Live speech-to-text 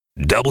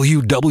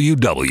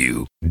www.amw.fm.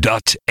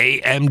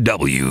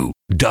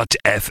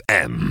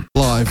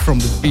 Live from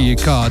the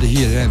Bierkade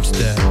here in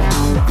Amsterdam.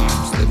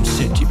 Amsterdam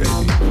City,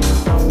 baby.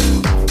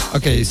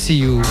 Okay, see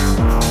you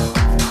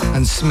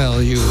and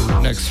smell you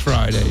next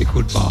Friday.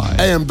 Goodbye.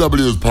 AMW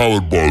is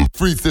powered by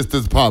Three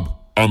Sisters Pub,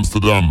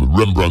 Amsterdam,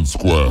 Rembrandt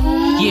Square.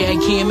 Yeah,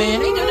 kid,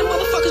 man. Ain't got them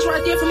motherfuckers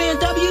right there from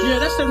AMW? Yeah,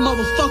 that's that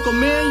motherfucker,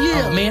 man.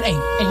 Yeah. Oh, man. Hey,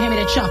 hand me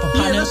that chopper,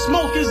 partner. Yeah, let's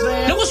smoke his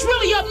ass. Now, what's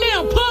really up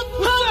now, punk?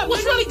 Huh?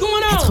 What's really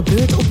going on? Het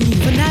gebeurt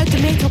opnieuw vanuit de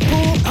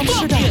metropool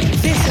Amsterdam.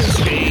 This is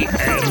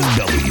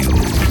AMW.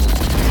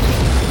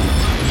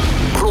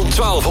 Rond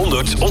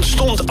 1200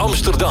 ontstond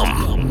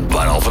Amsterdam,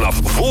 waar al vanaf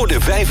voor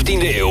de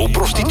 15e eeuw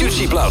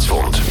prostitutie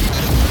plaatsvond.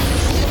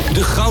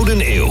 De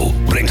Gouden Eeuw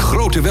brengt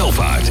grote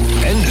welvaart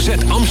en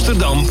zet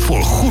Amsterdam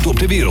voor goed op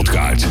de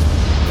wereldkaart.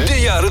 De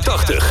jaren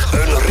 80,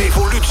 een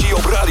revolutie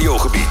op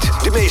radiogebied.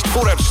 De meest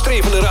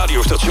vooruitstrevende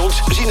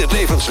radiostations zien het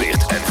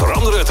levenslicht en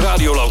veranderen het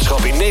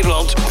radiolandschap in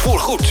Nederland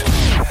voorgoed.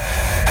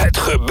 Het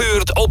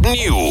gebeurt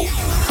opnieuw.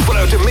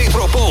 Vanuit de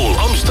metropool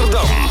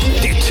Amsterdam.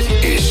 Dit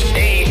is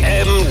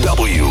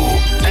AMW.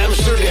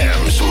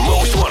 Amsterdam's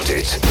Most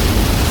Wanted.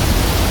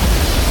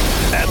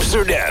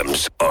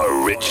 Amsterdam's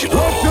Original.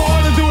 What you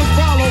ought to do is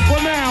follow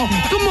for now.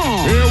 Come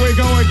on. Here we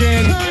go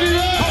again.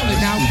 Hold it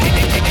now.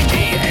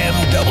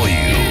 AMW.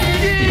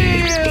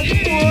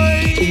 Yeah,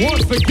 boy.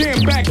 Once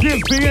again, back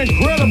is the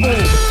incredible.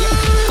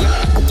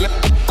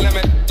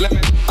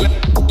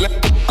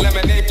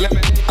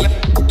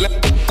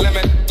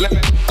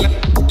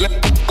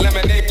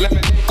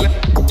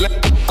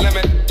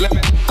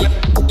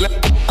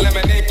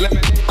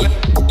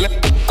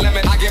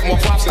 I get more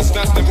props and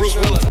stunts than Bruce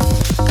Willis.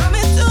 Come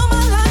into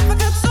my life, I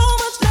got so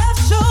much left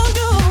to show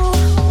you.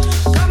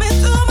 Come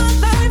into my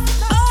life,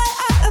 I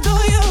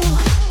adore you.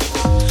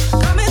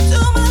 Come into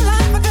my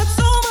life, I got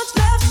so much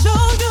left to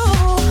show you.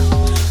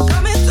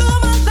 Come into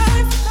my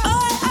life, I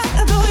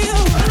adore you.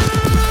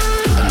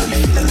 I know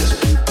you feeling this.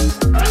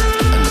 I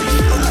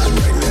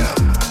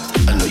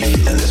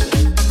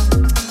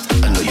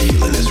know you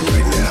feeling this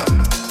right now.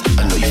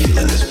 I know you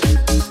feeling this.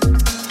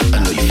 I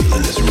know you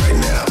feeling this right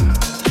now.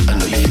 I know you feeling this. I know you feeling this right now. I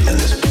know you feeling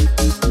this.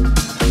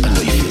 I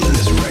know you feeling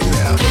this right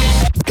now.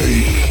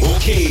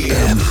 Okay.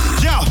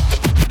 Yo!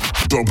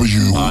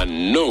 W. I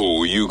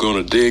know you're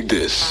gonna dig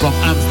this. From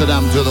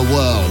Amsterdam to the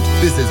world,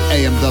 this is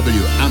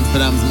AMW,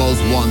 Amsterdam's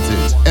Most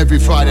Wanted. Every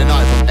Friday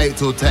night from 8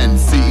 till 10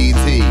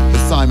 CET. The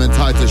Simon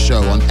Titus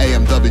Show on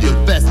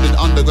AMW. Best in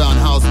underground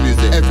house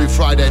music. Every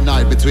Friday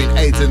night between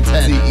 8 and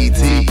 10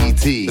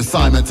 CET. The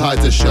Simon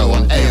Titus Show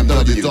on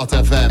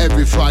AMW.FM.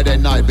 Every Friday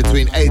night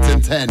between 8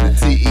 and 10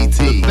 CET.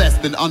 The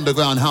best in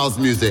underground house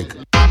music.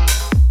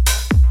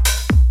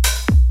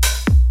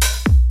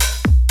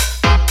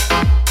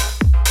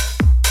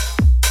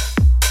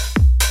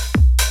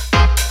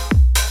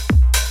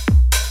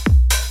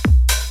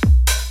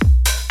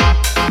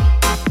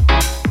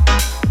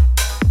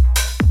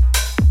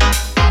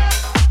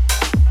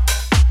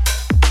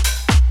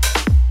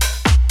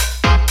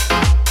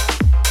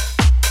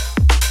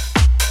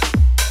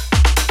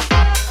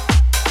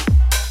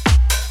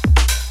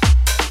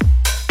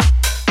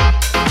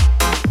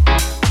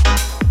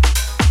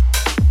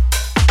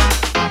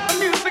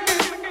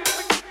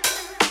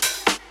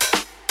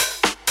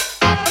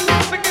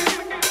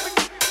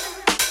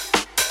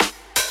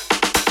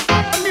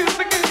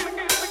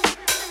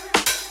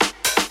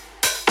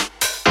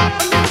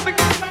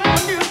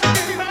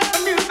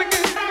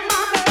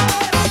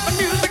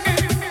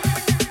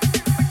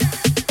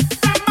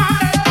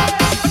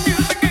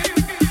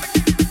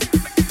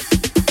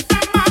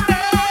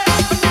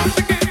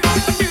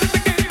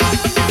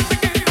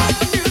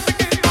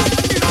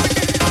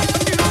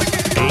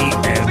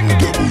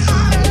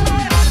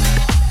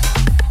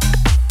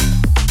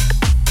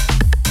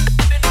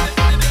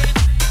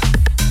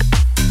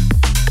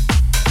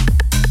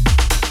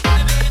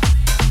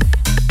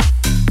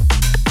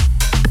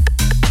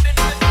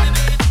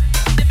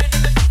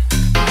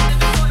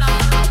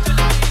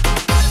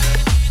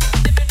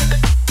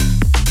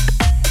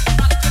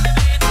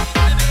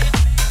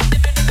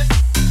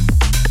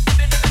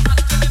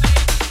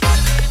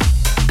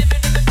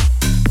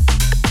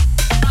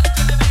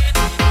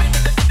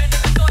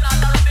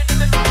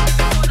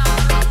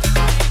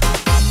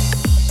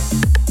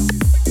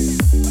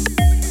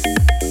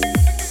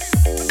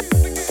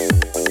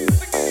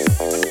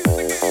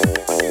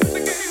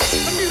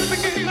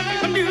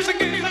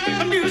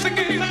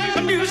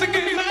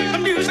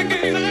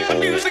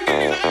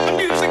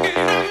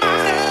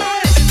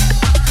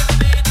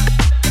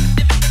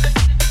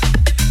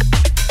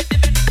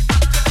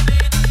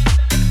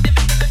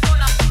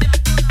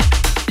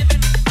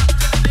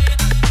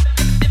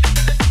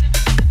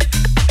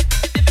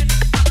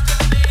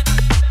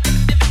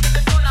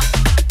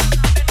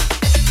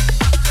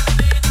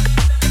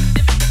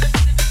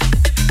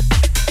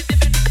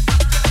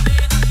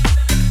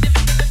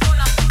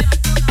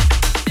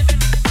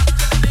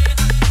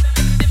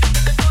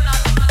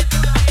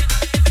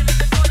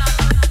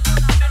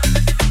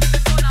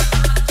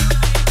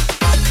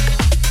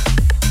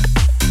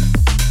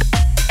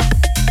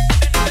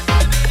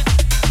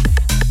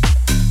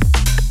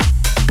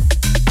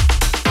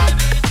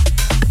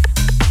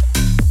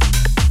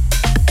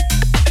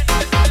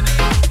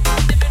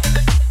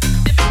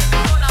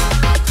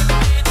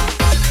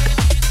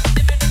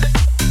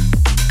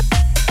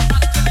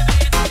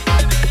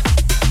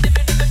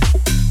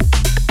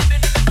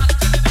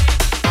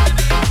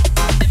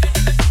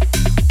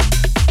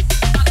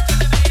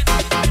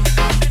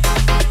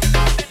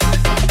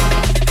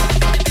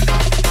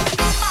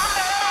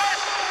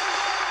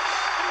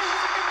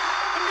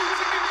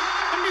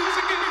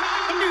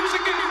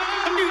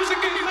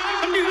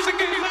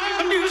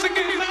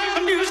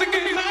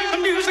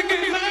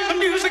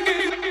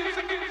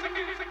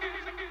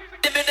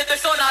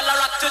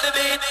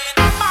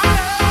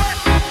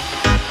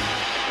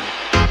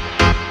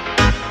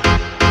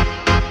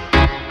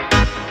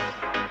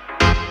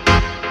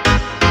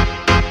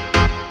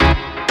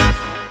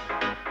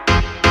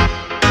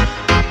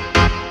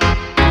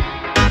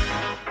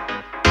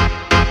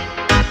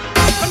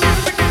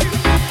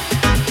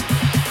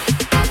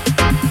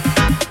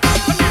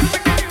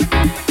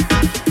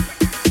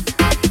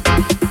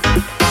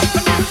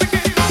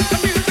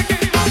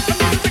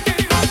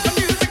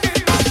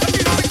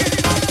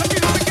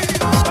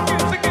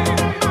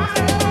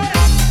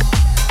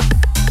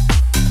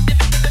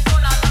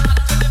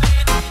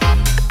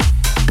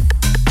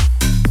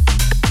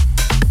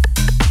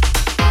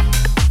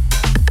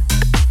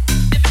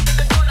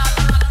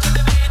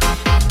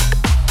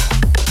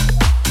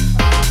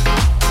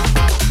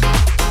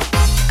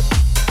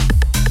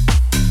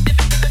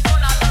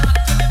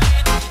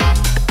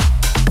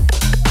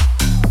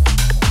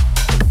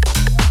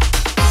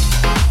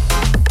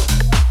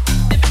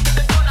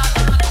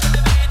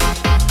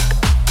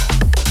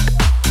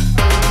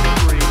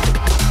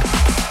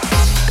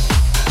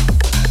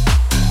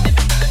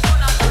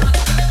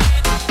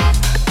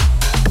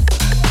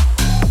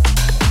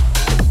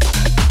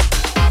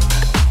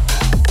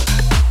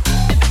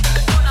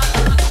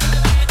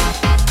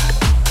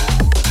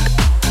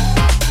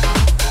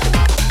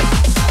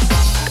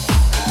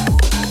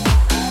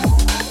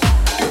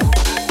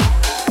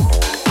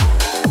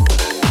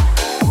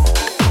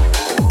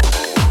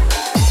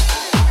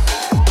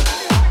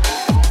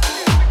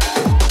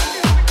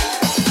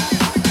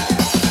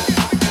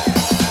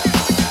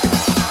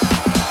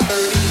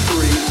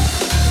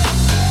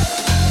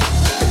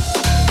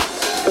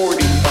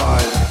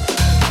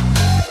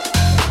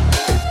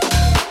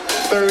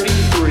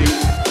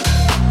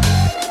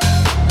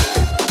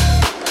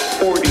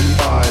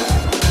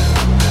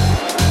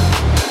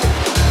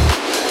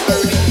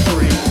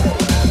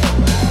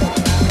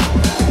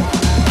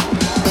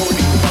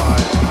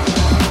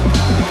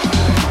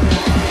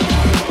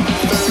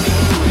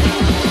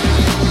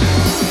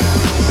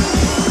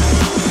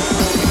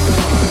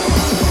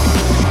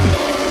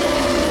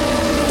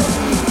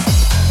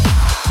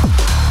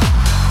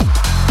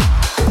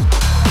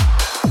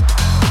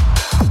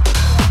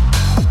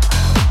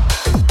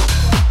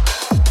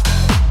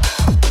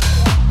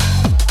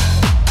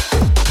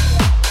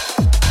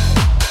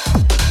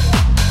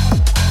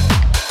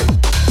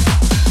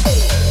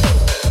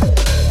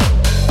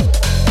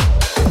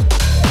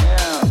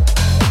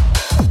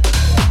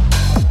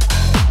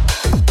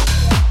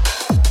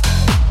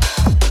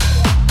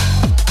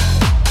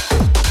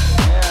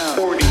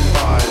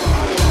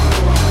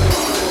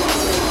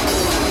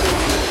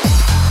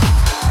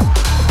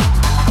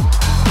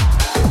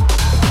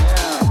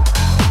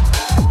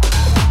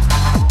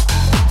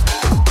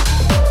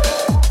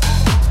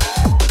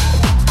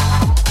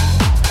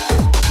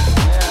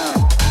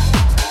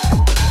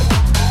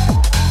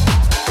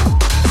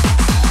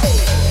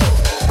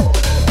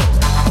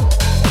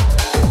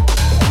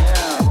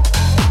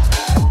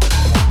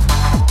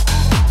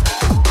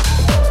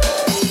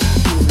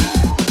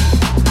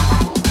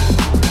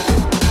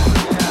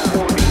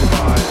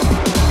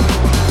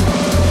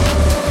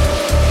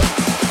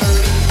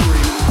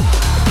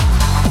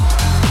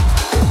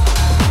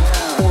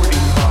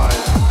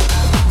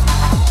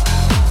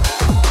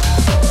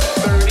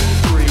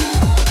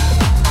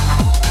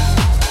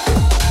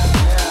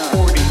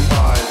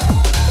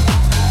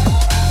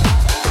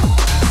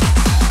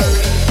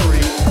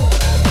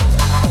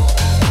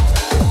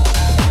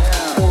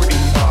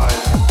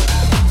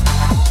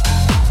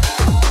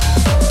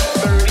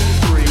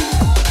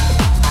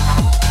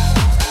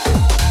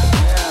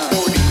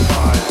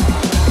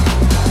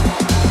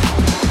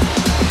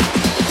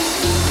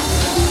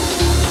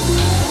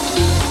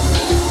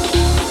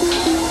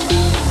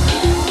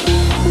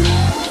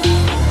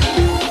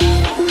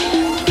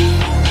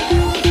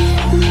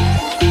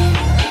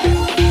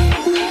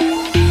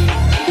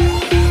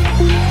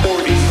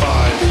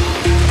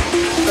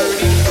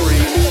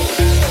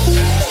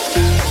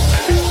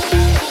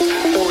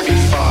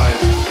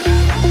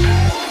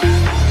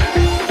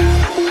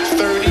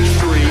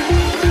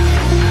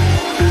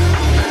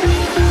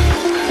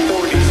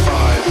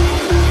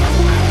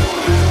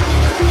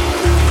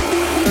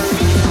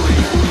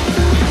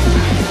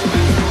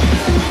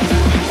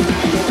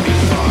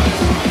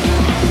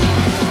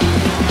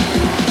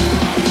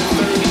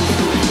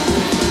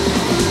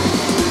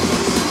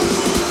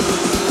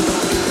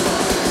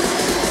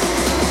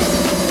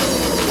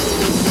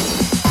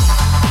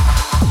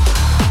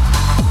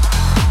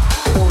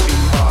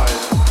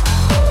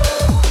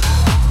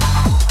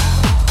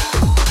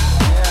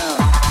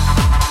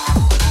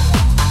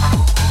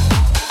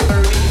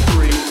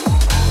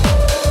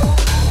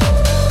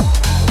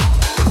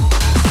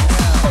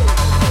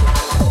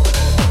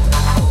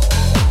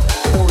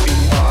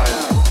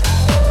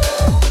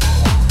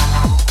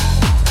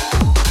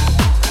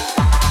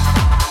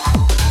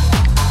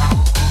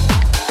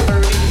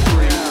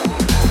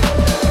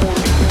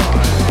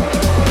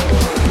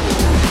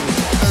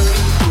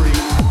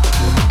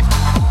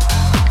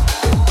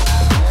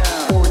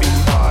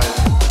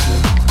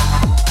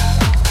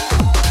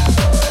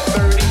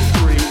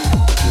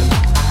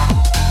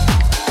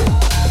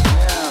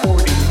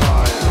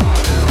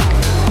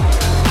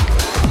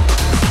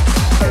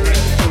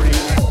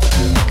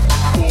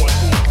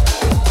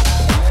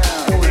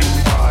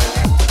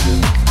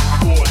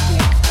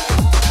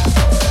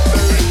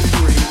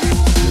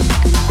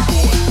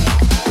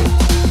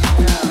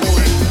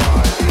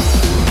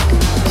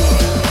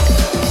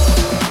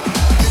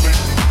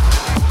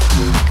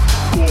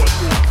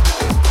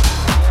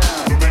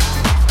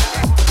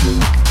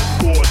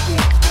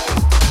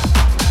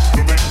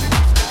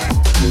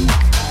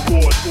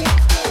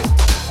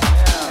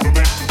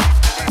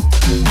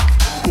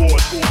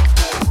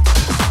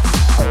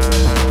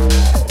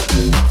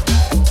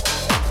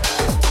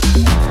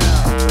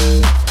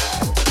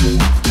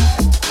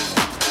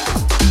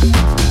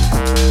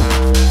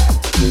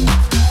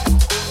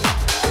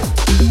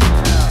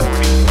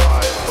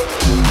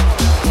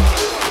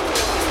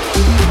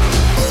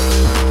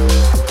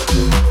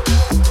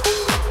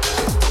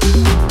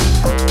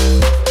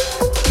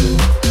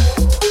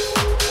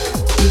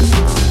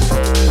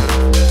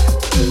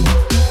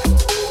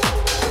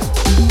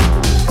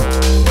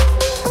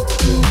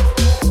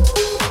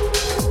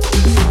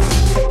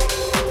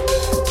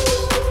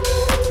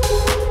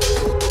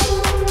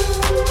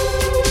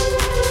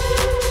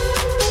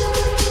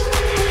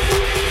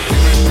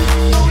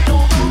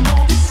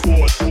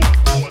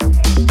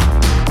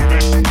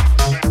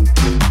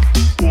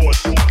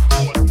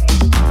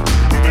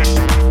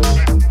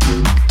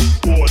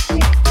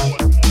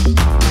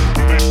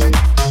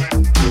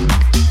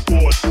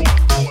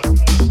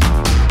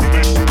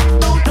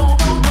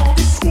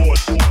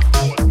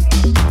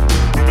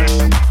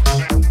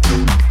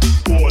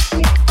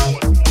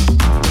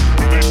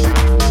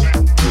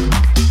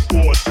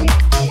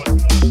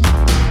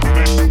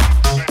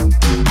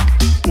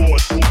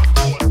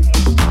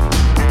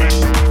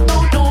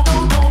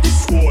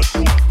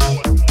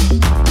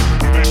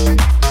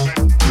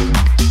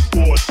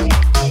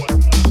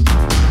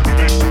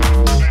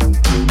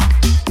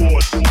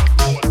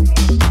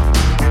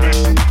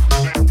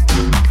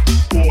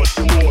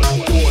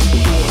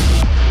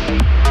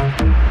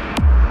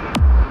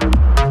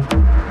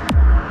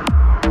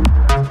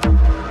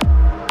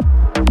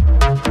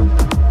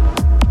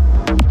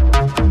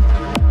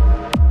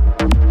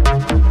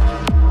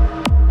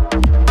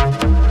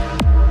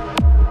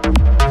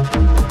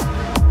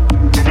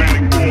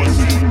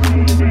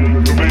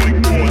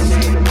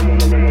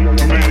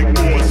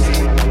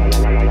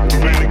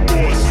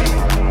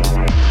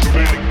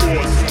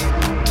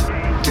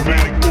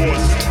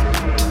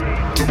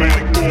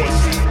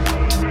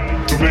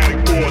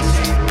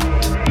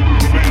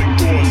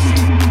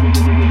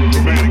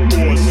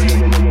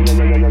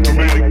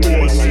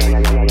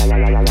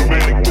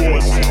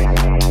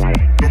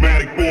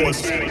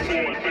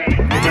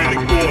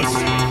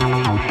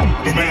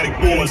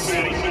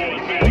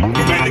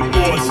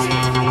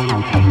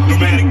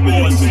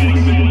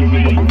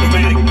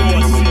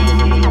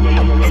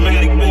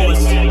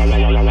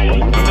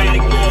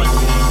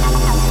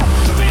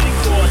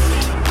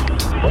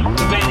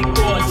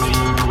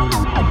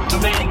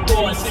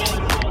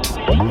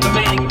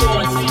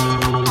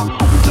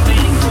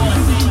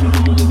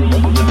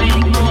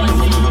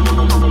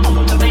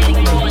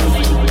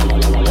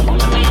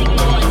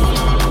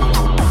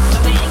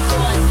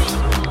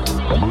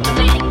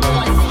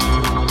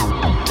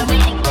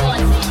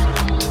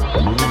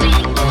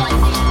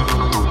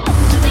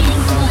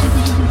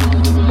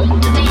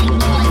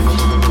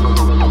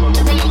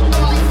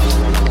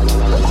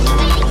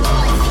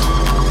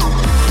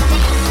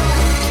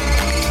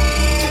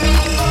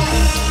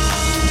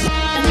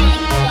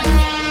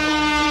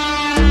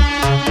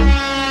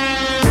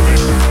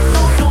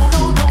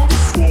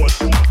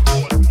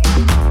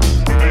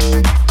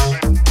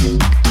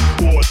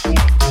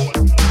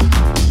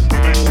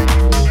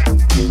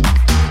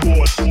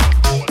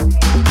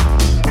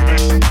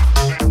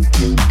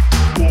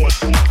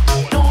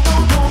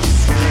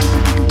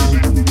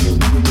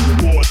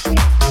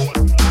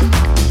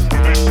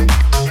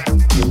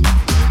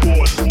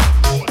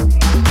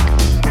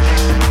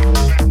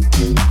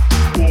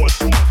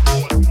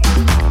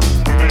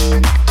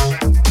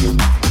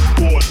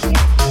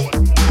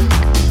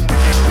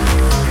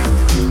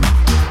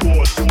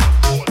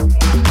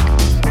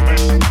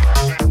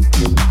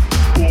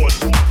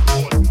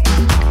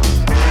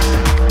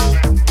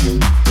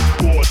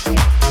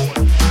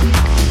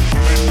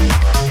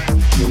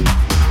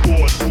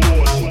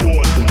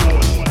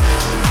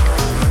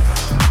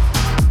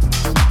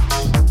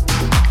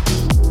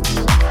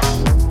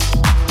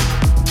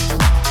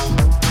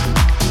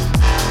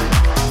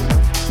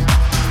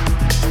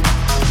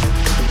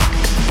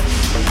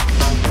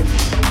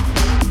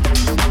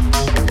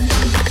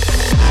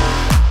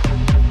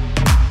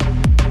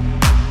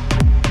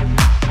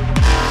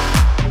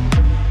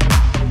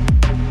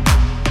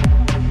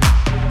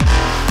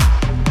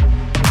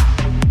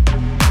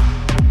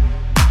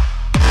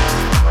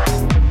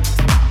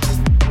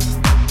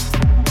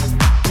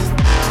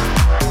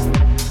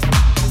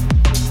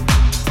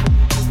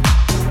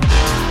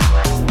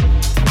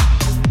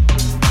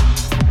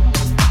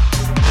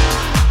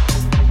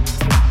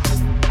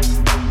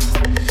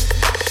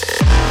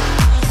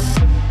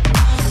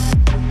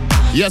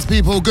 Yes,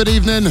 people, good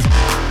evening.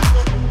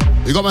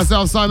 You got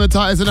myself, Simon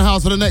Titus, in the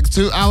house for the next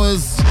 2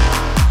 hours.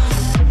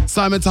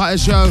 Simon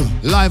Titus Show,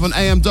 live on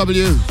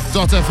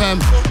amw.fm.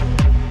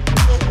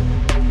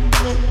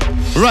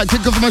 Right,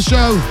 kick off my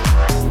show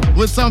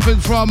with something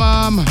from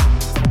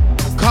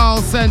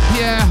Carl St.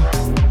 Pierre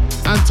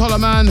and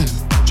Toloman,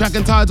 track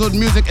entitled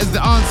Music is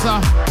the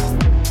Answer.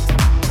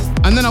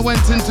 And then I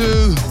went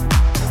into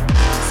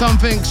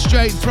something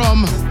straight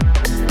from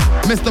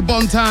Mr.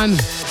 Bontan,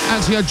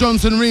 actually a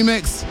Johnson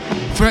remix,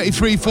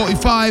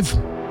 3345.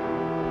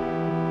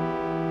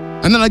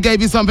 And then I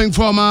gave you something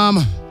from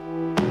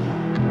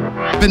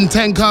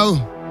Bentenko,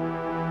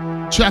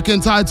 track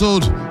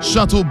entitled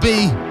Shuttle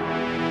B.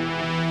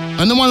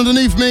 And the one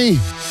underneath me,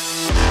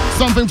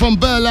 something from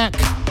Burlak,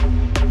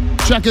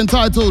 track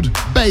entitled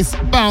Bass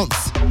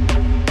Bounce.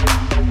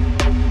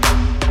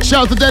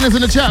 Shout out to Dennis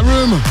in the chat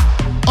room,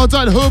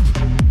 outside Hoop.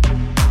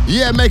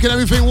 Yeah, making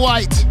everything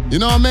white, you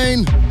know what I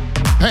mean?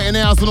 Painting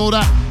the house and all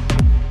that.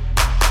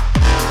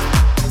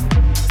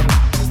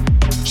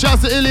 Shout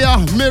out to Ilya,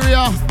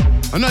 Miria.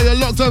 I know you're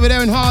locked over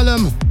there in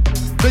Harlem.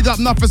 Big up,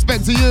 enough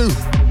respect to you.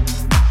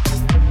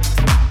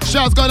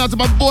 Shouts going out to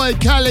my boy,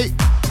 Cali.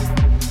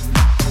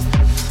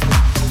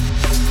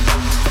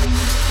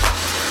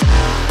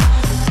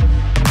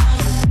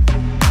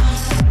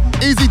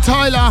 Easy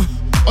Tyler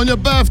on your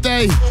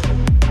birthday.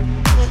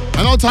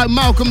 And I'll type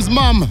Malcolm's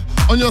mum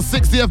on your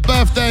 60th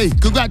birthday.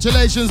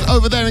 Congratulations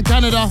over there in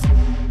Canada.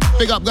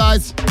 Big up,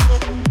 guys.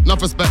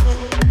 Enough respect.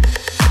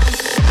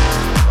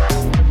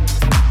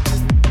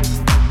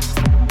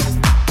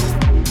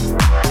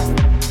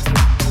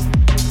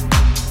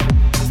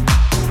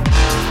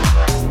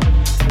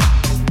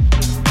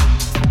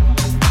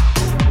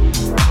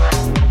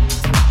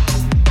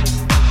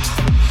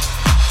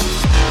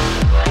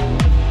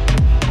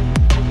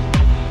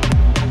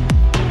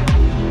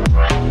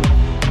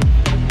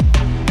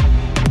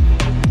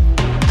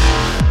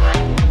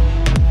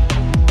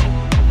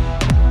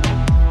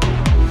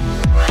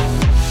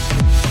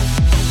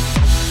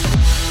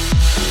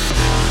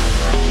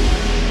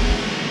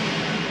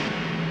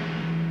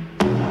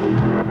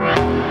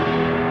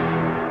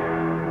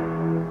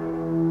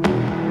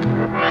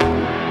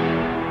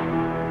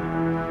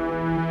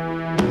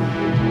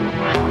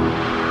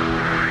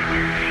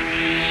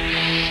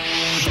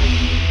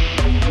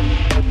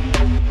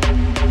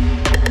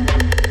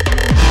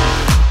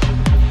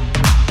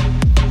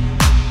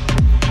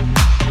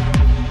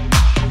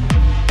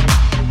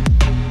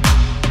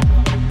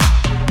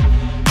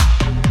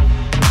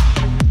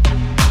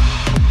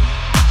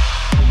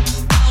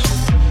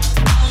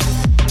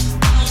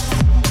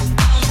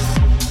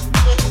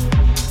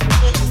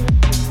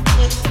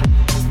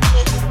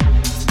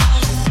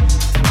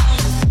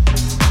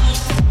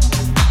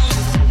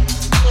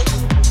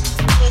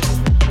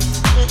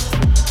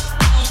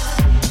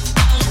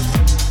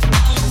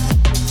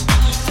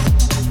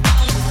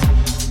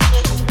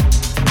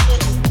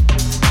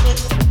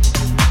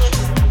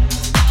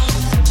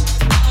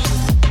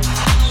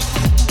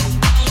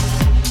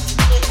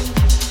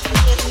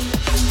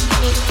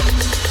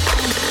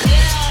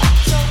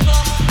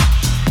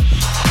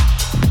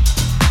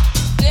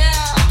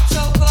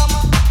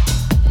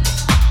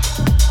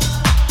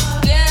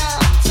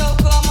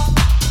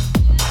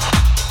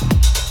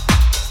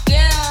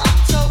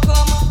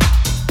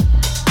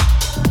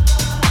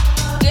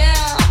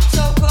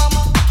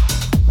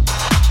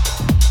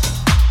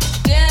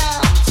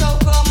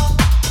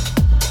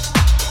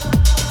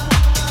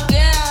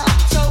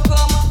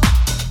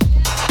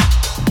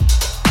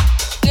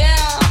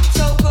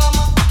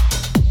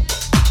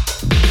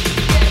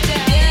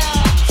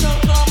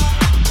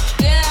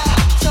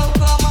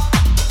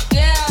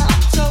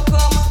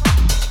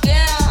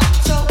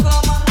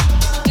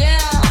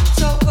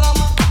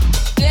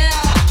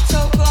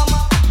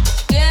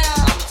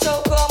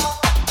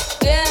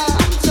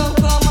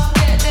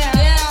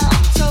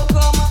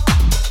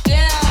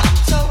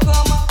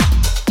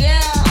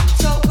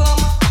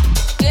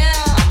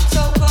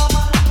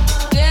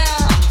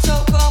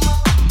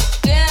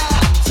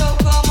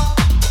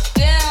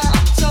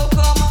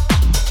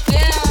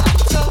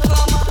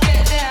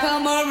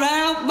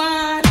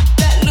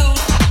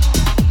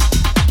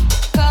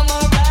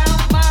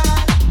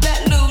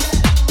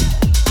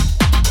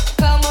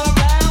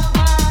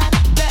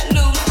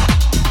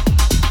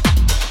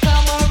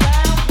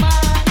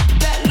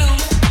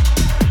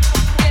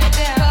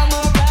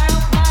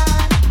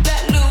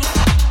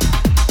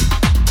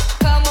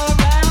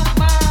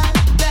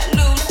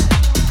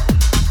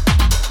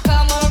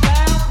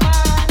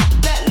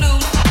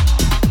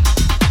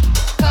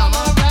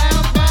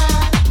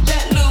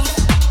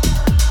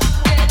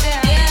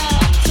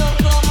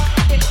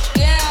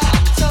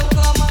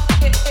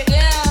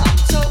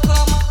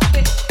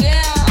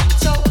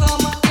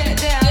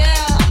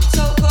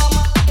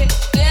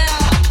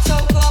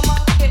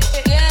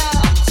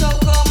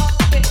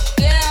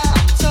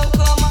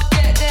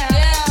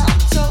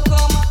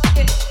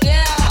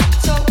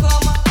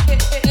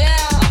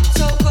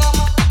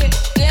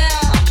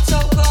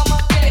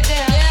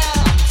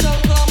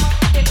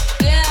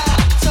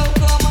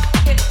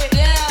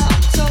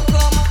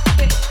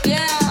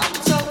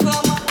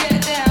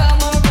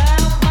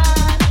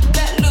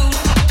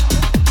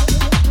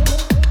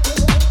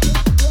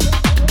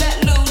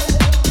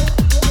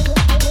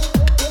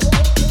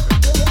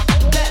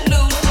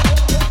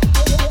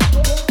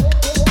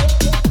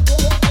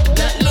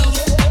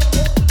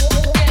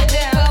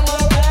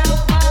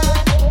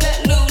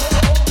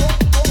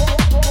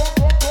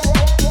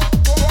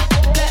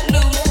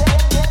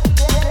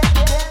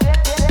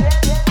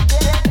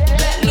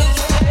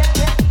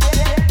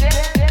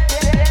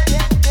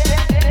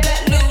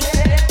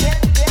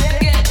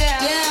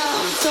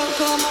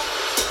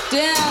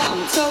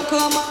 down. So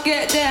come on,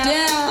 get down,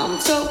 down.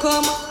 So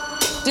come on,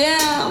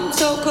 down.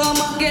 So come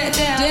on, get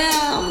down,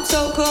 down.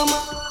 So come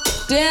on,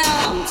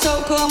 down.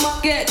 So come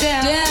on, get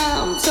down,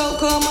 down. So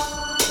come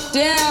on,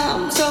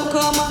 down. So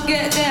come on,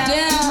 get down,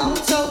 down.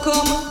 So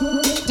come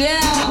on,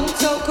 down.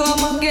 So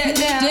come on, get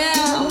down,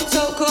 down.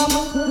 So come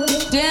on,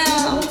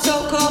 down.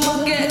 So come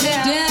on, get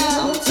down,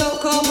 down. So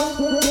come on,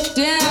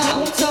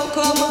 down. So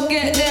come on,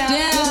 get down,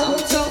 down.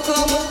 So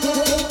come on,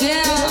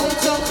 down.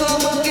 So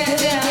come on, get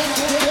down.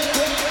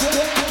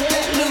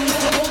 Let loose,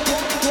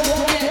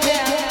 get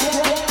down.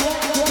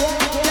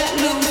 Let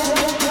loose,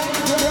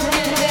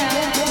 get down.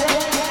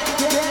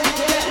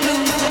 Let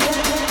loose,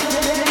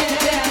 get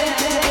down.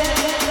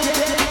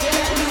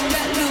 Let loose,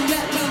 let loose,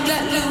 let loose,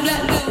 let loose, let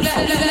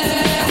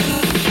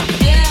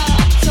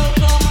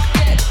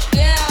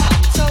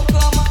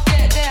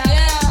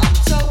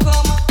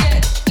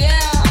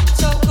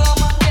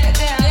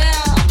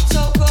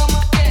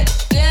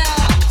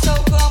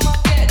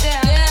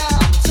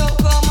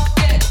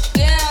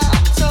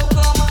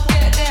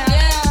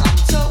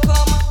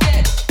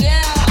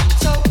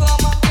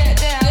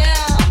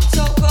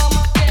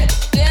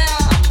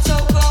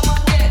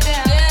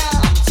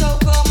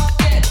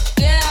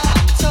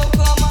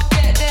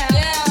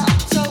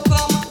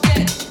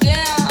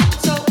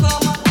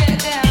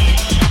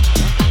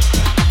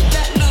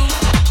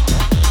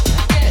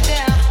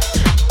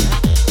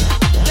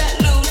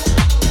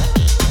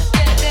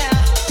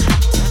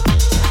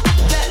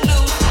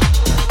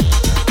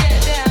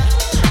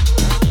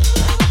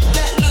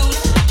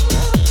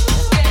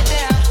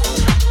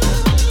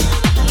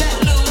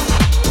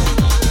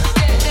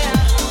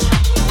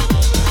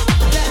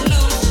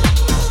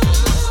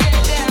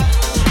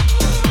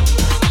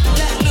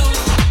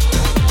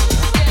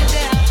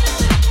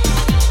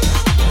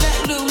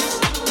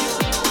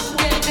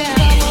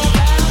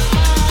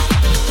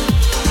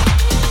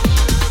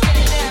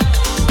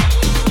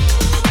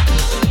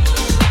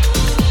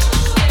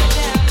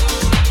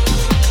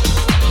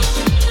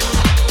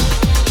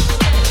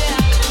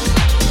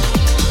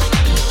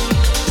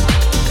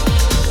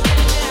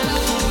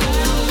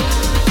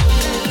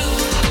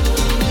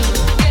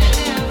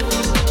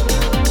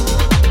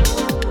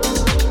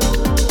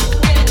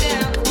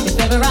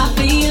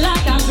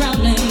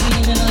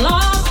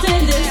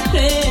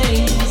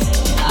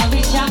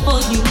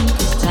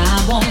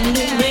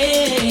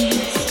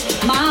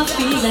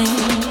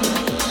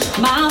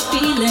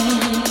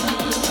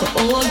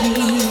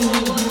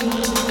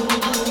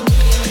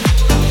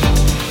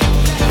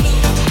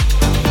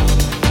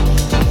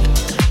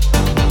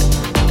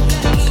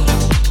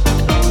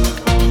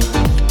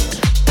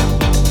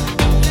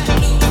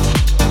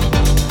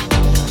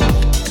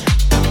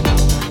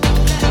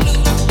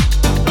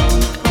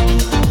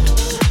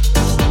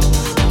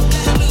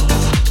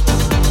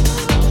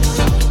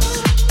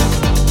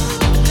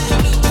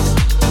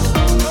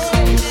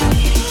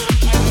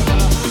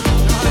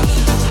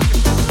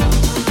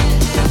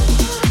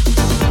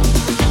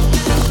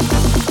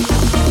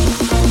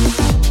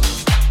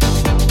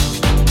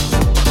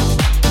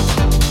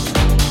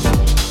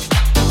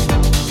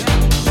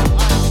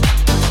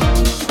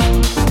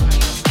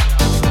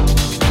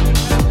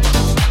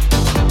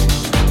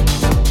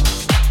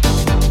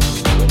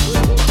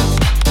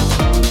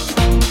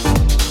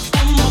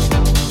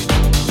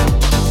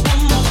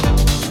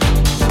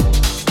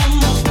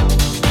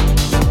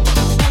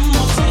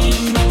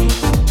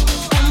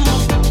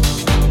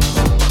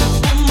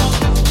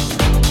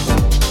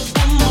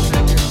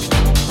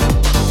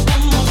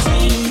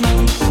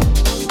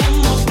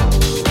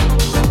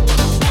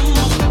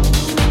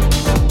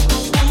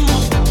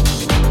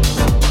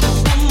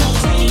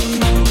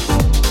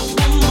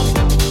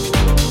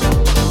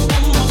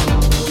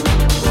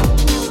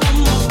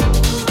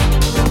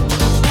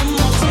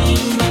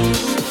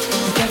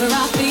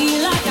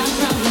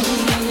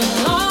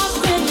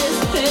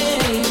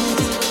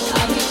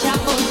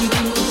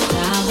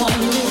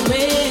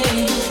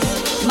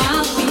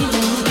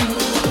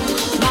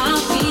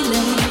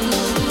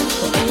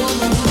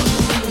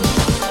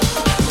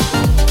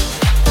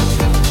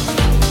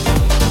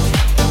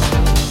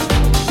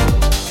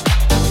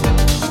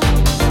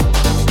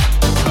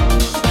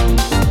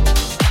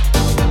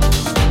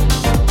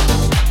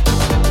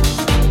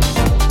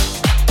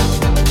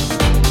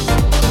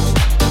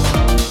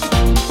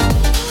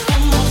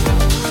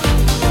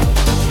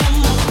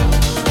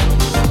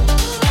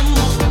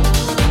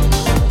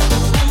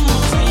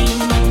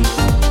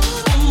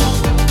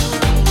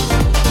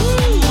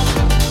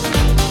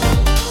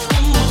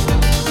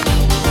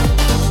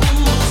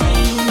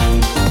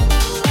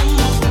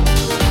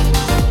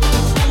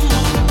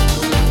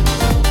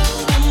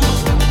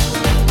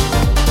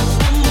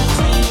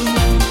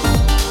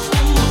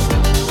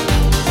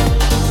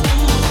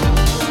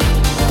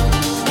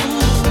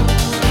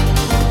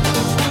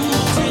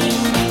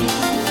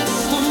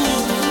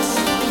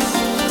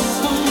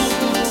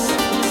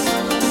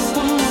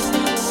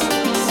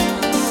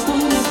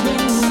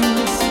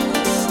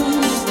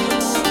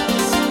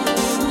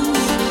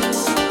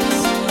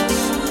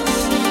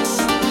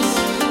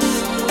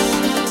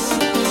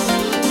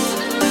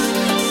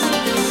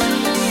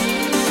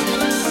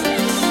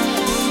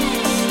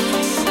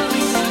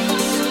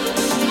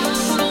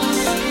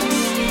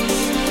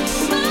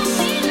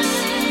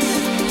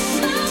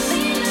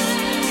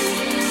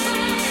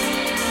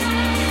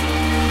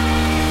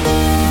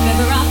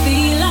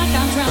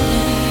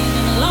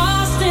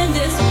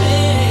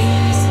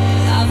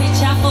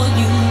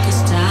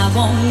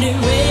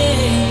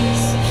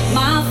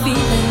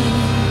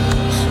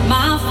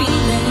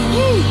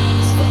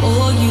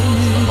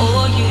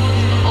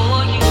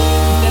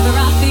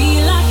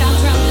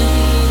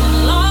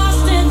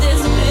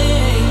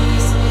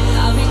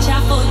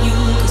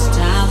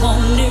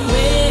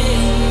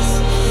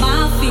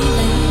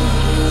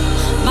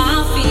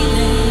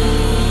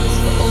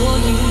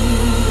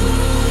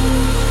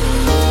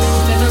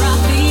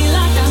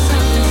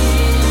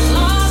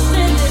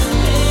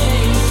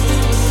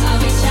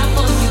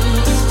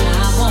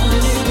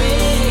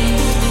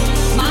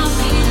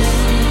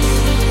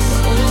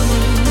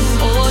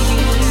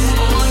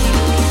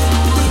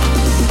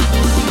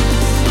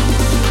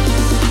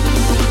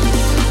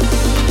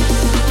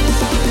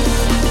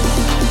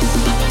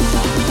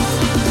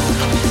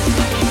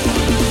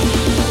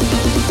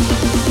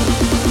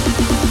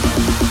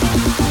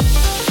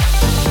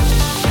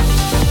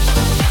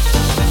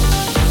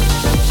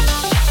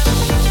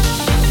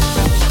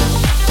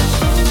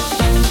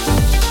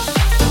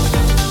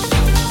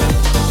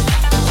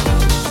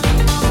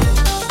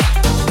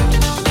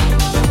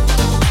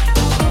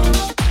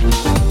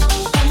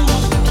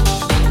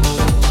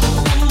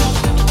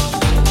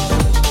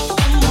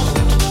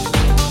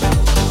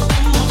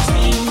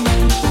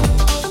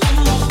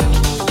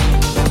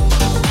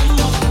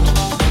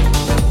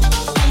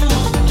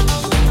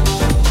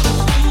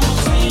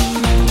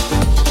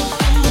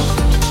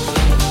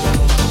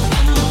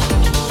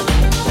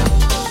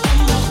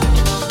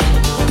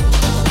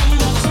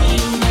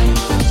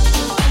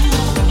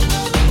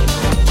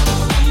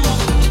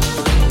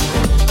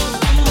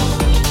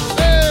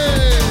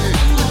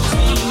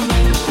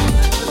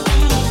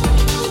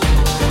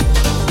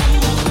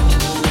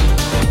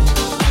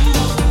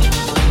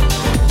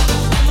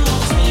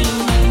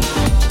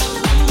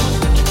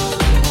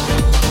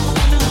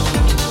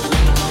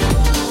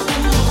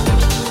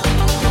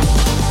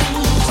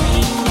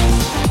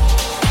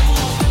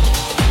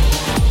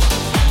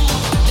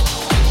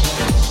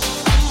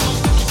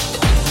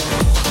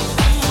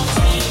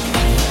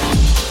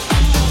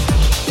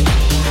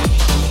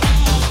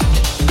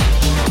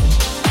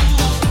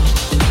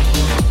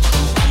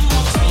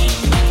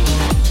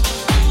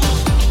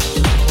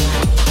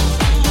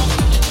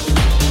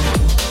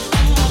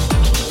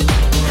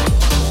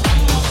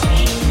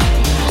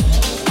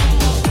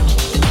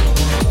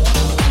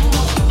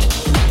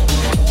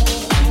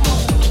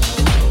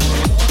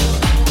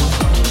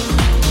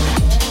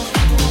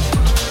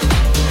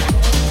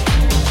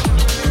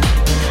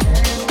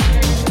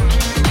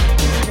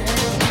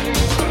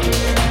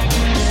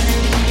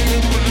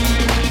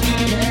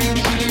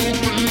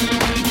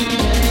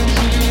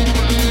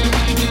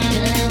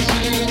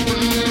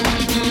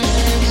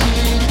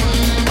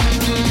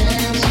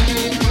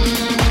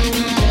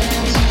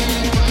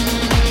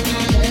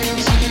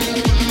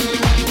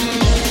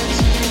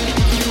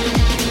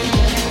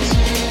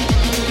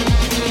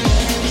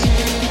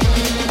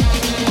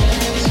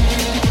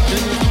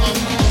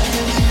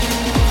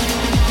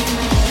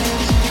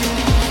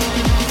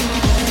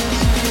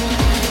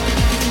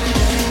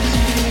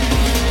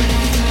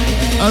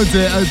Oh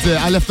dear,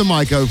 I left the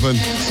mic open.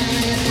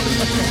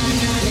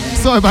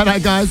 Sorry about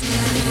that, guys.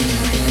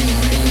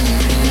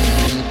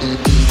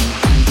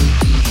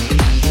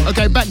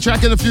 Okay,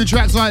 backtracking a few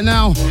tracks right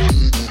now.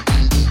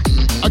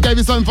 I gave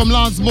you something from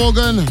Lance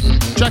Morgan,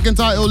 track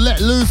entitled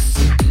Let Loose,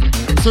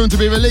 soon to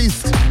be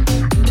released.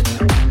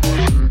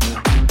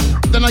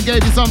 Then I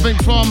gave you something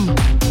from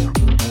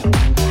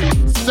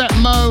Set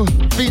Mo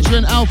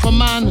featuring Alpha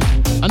Man,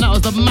 and that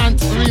was the Mant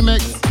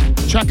remix,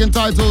 track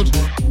entitled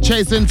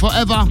Chasing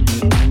Forever.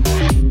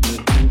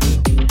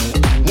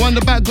 One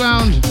the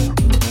background,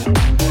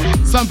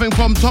 something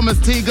from Thomas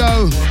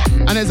Tego,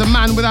 and it's a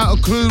Man Without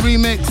a Clue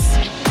remix,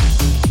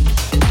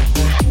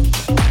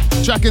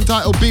 track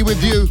entitled Be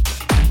With You.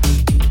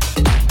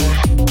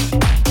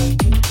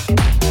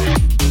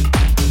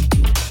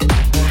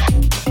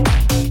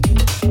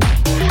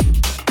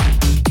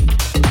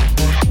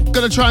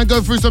 Gonna try and go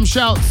through some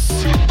shouts.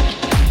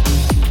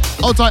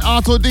 Hold tight,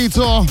 Arthur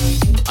Detour,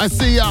 I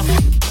see ya.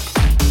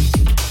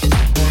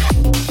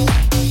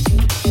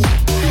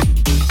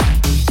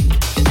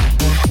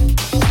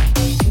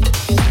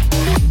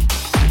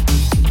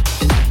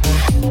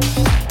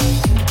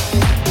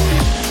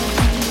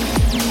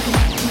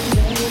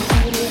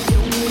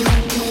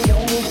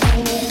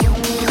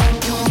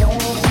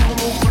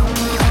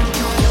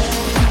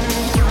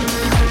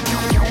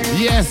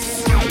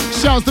 Yes,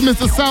 shouts to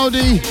Mr.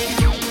 Saudi,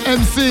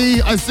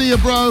 MC, I see you,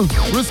 bro.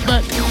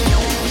 Respect.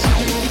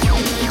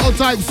 Old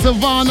type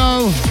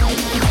Silvano.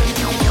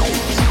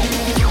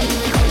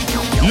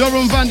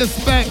 Joram van der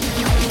Speck.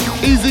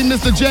 Easy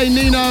Mr. J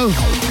Nino.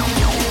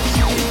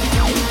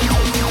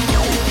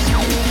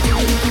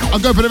 I'll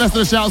go for the rest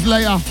of the shouts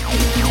later.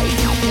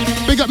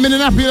 Big up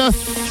Minneapolis,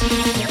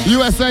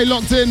 USA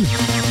locked in.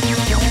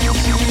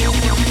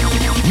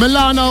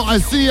 Milano, I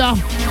see ya.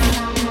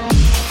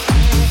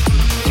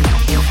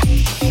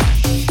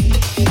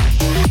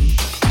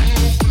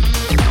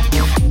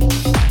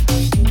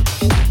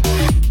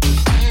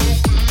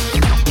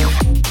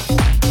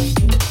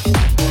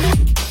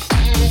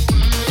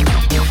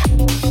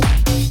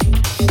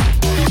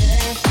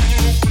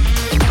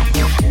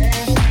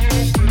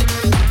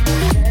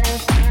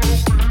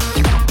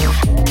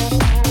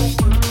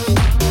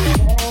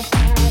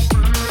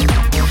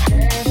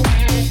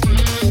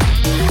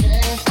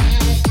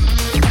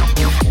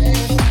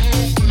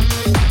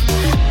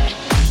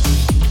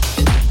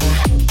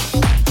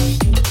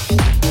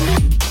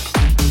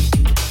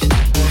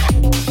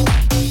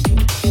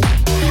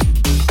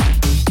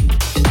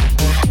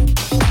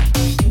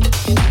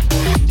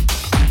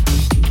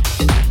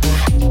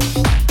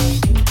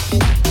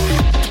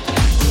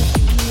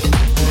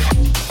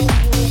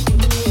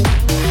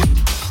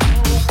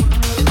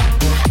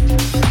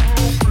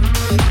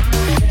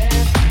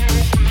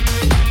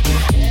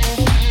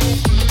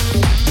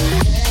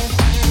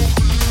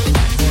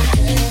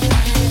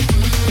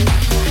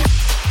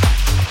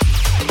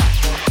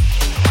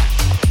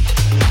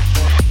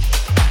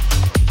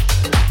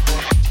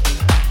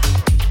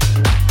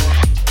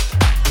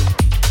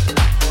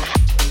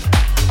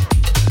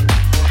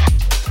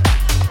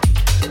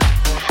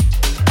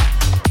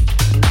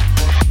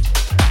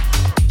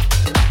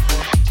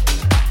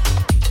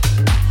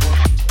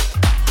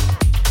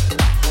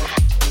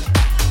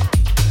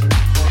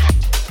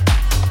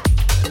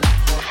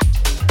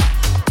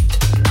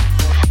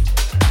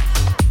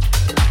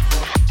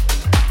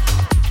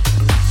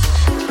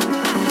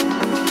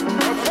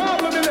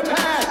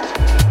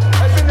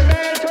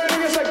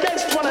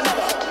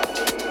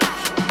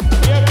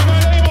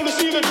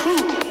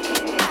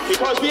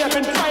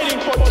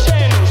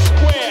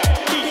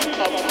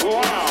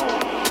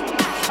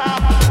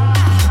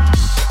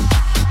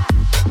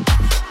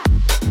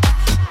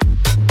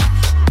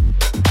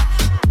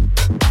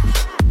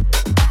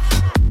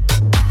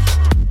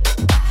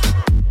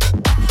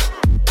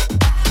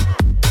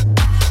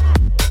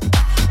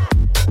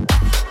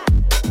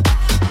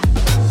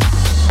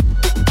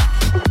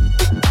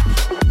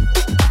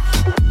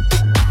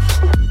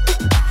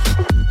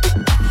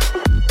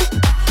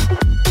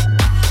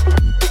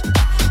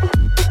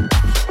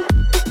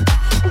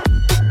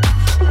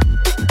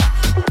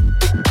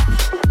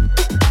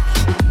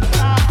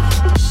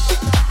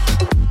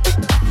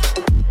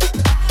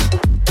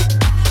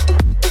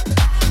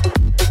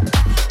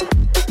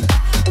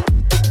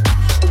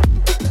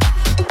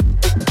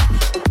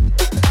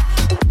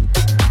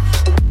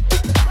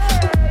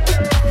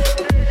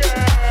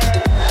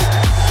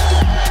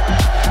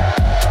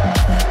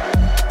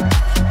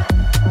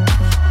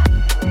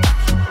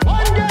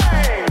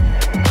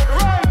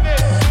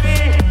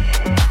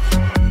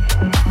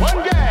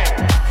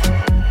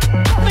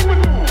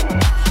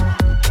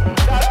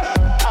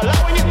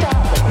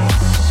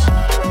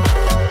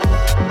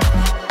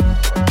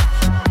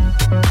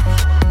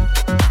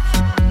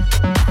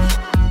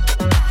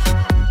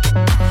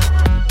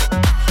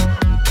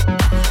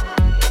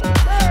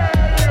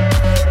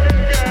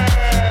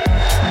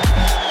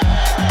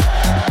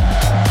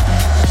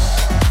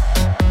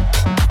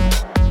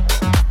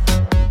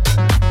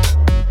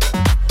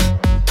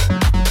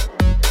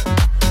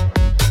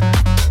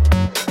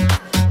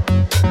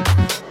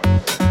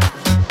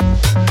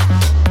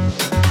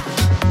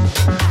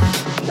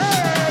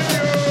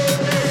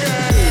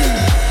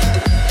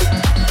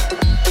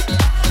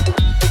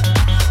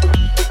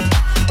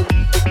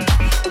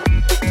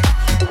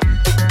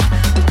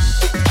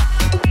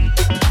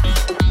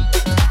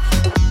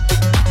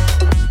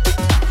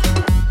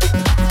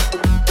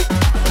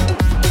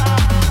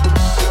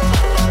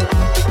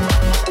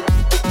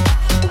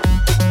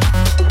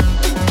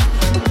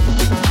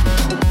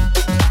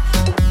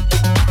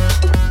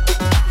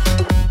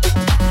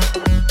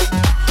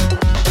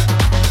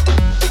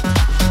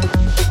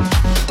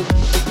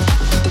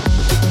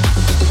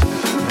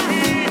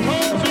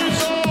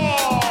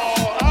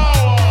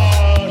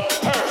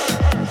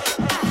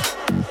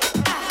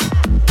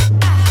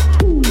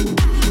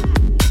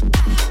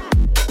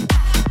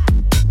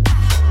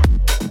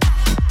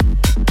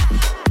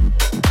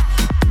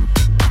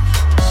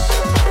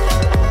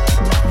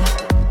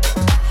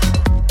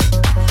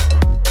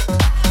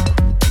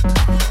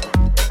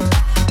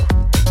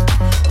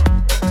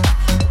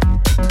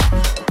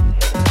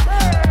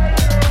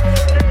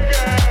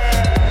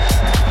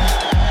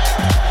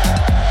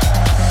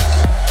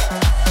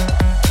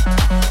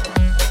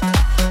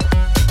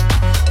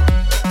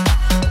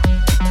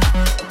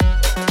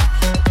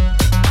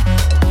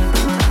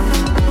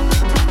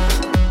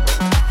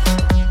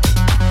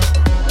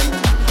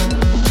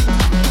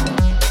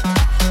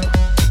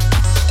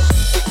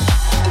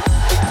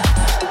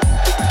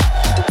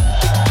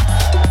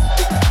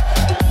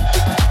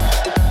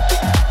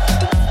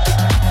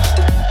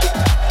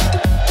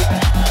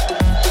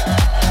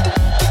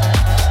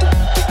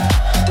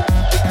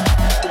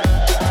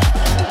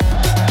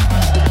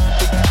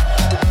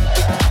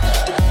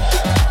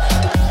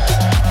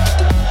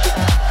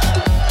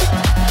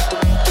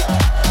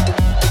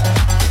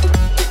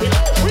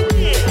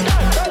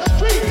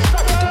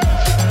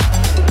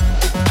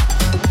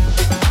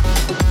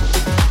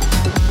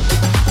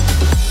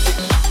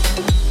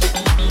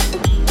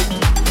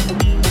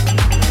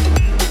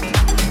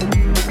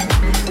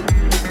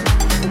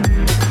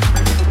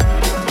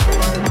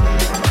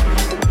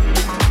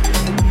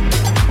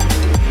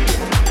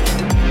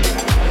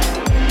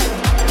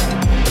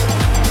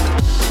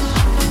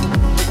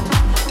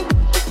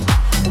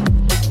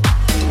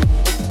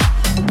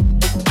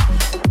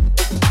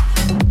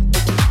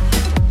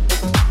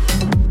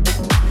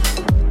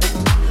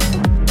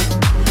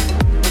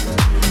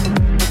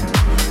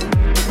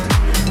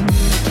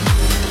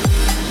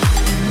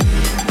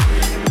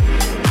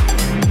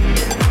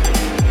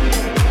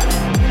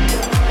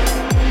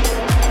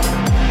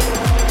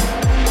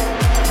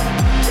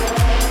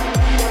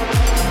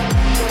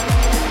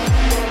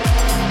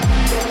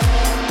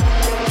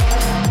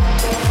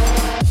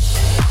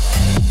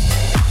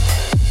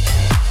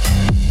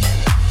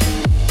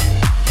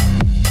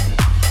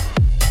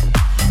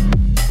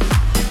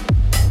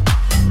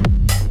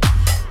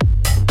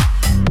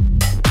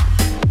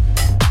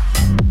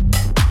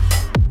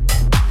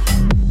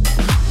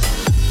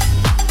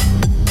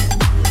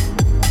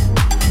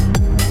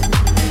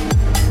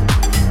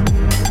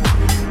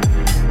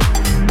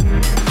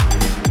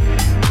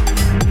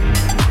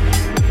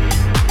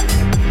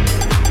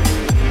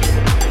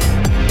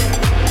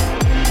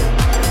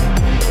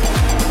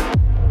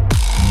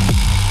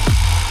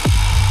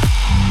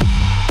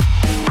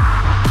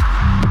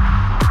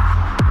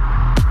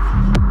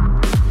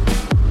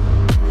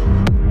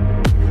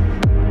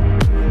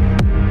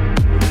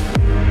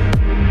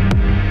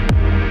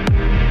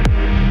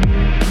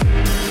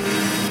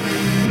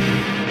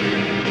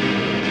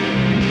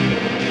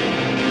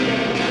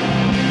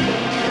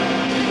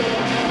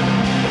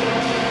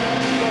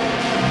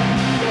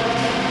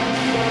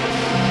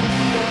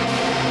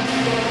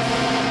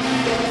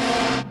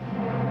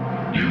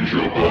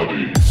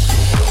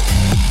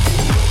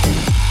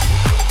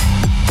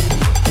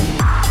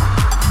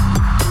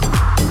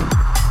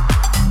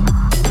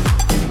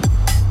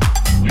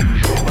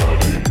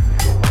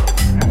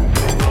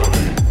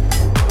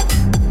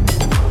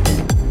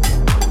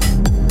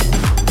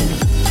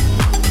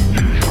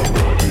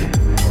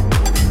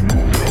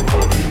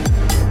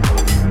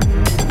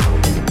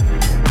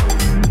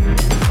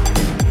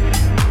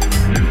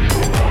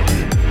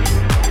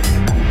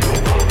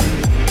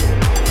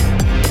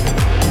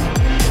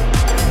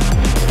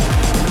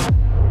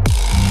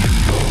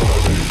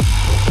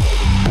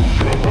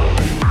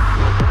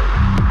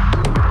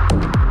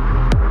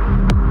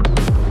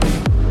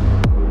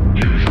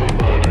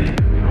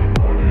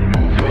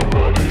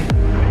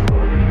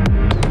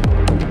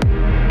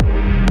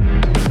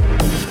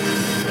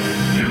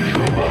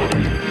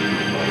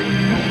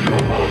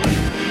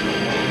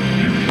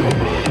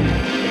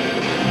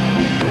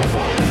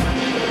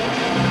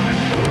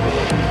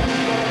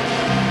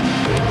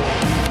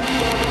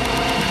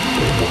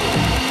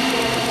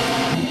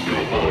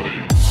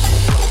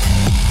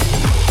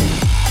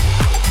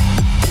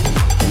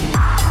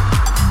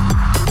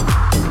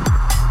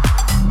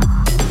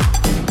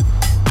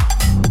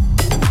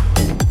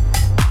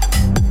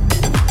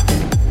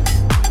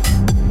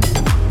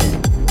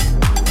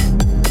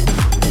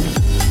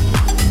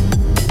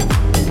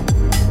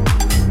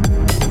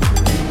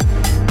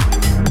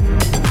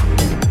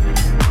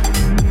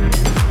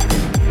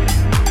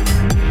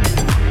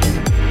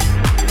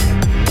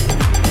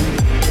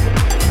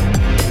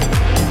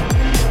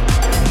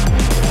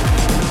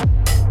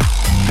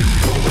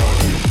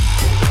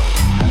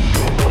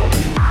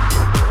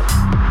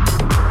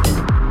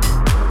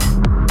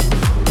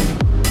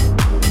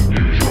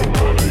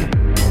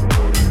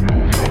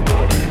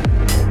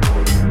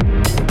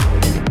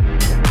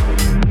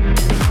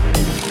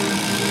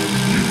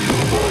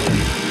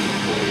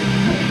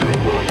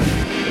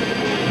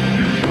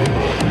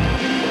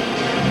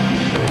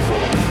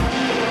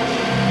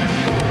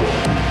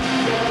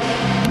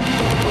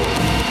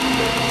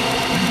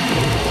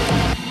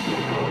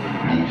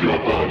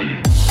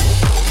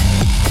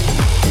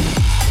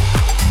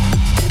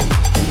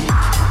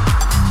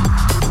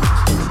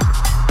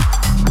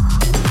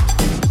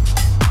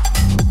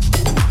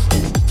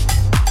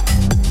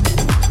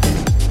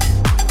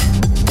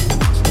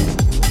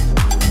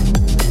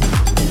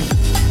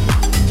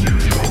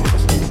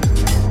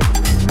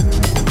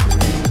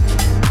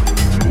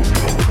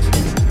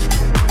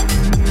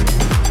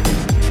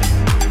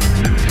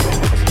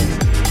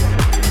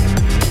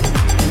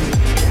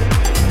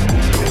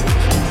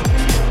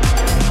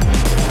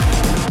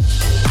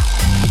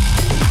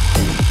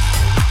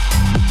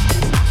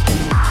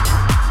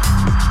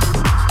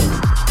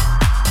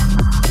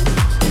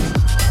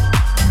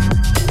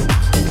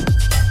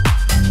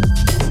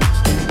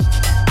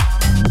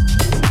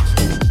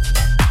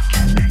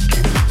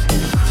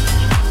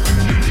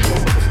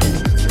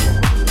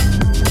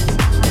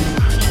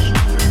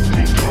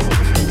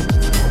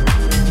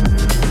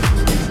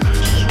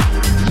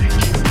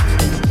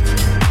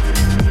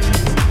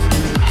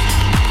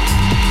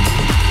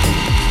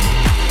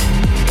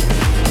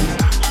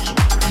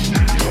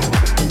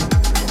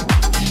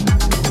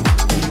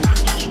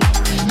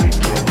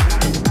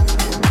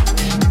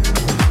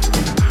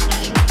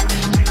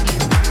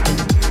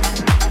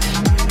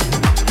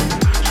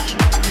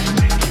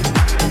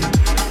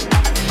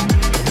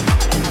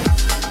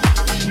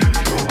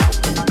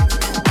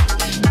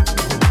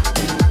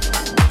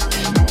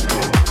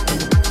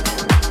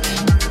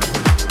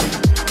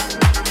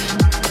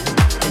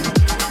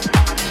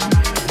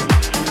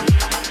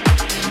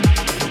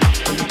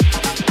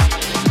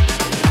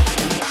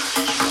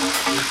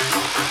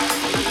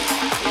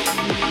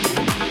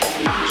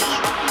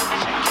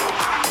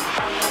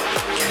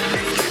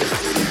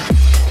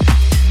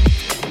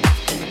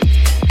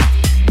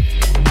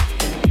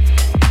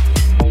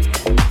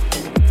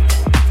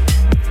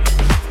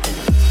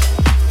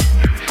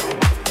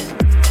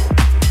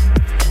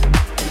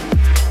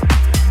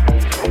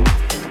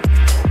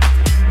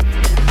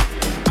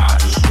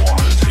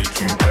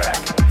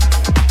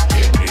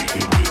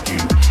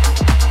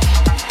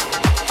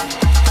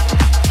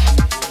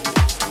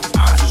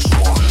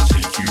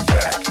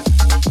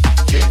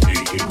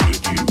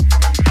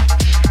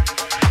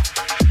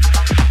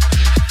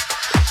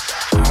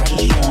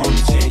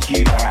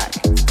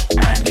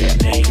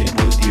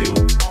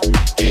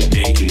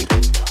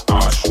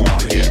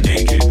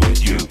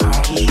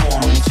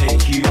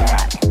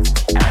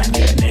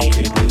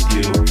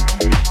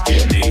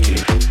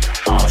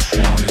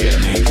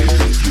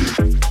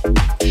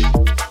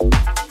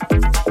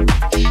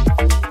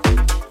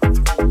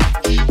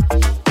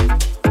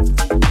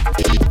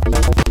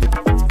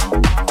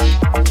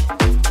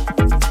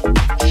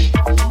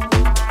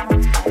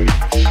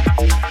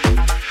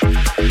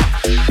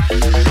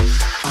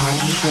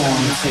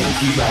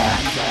 you back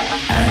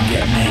and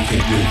get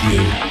naked with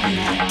you.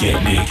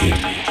 Get naked.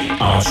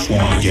 I just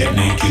wanna get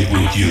naked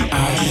with you.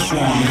 I just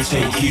wanna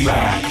take you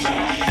back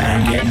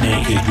and get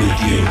naked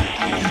with you.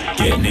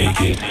 Get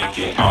naked.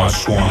 I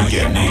just wanna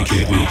get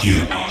naked with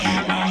you.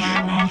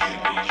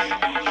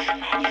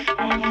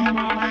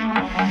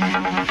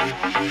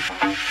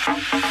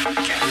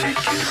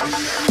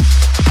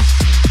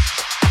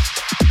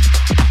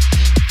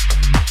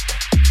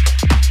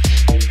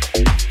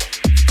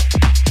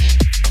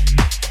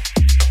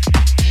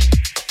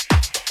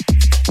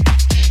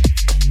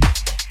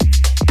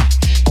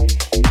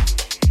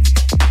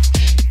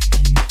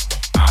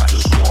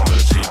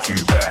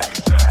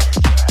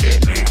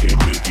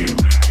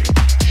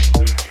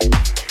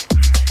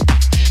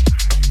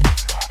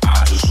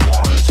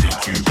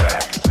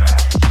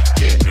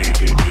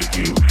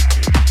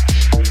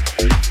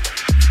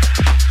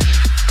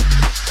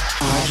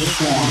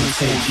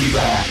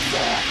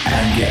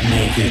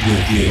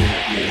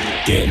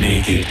 Get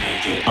naked.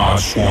 I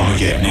just wanna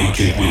get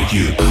naked with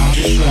you. I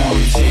just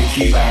wanna take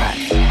you back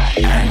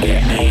and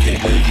get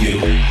naked with you.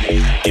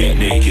 Get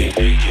naked.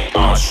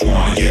 I just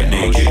wanna get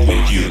naked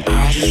with you.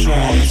 I just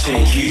wanna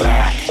take you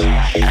back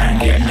and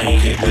get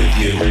naked with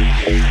you.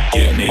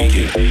 Get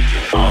naked.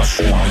 I just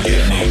wanna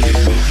get naked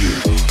with you.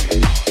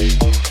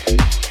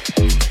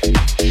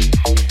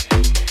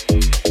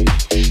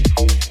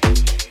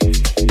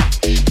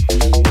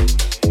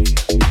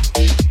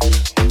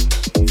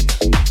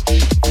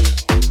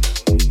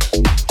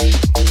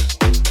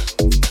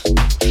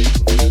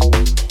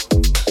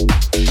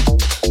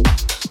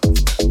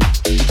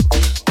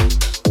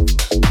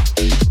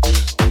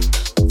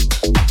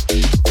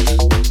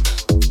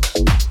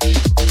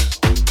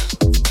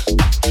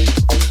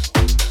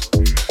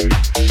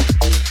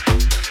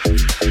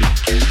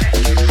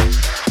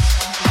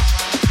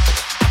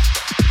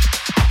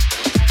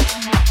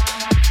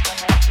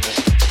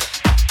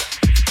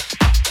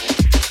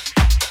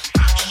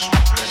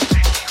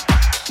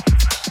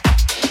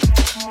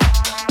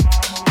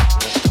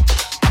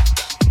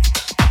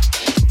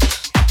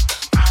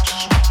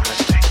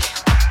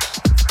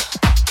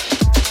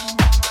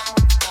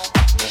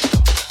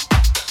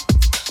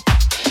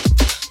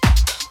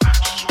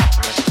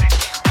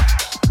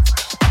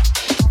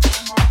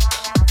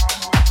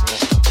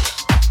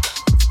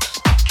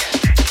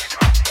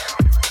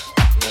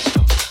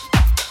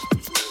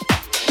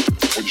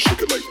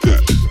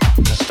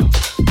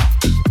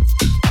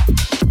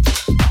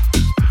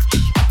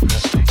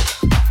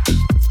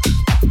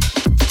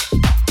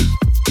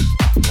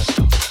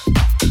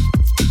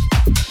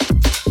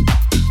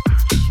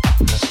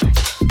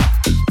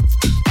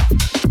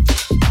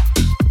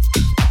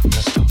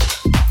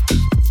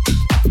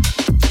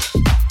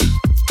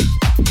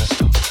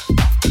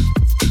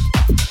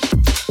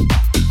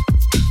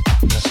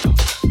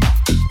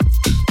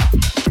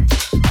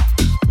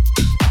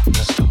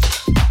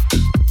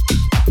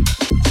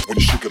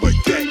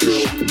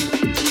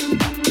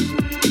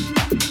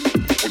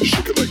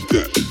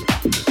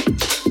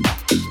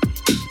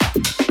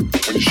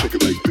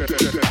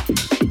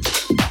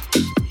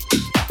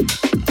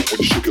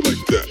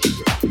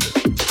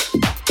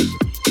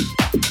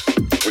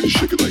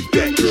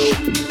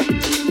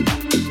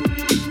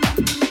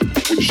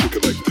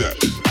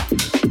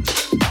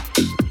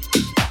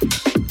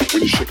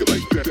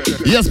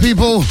 Yes,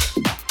 people.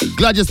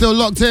 Glad you're still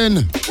locked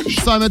in.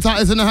 Simon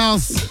Titus in the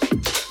house.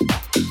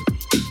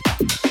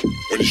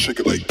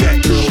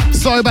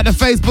 Sorry about the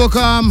Facebook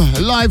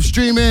live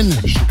streaming.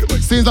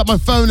 Seems like my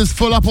phone is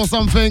full up or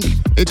something.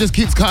 It just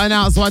keeps cutting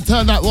out, so I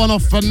turned that one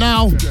off for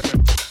now.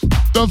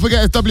 Don't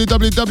forget it's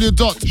www.amw.fm.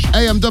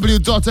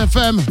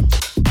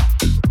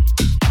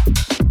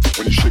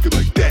 When you shake it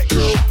like that,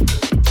 girl.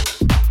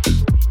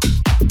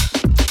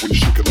 When you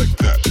shake it like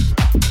that.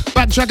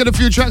 Backtracking a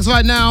few tracks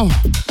right now.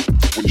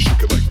 When you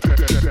shake it like that.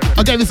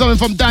 I gave you something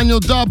from Daniel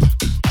Dub,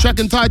 track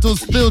entitled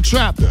Still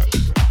Trap.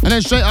 And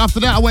then straight after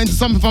that I went into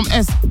something from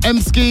SM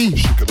Ski,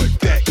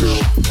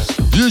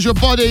 Use Your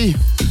Body.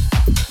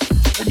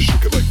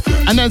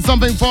 And then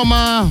something from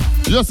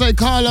Jose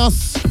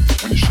Carlos,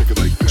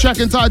 track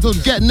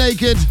entitled Get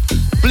Naked.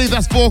 Believe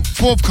that's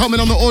forthcoming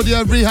on the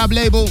Audio Rehab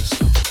label.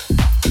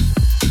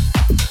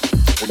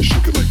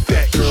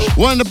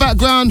 One in the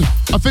background,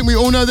 I think we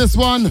all know this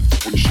one.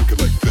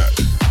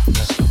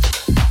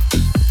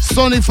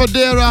 Sonny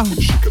Fodera,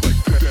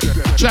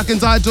 track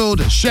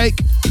entitled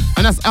Shake,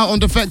 and that's out on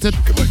Defected.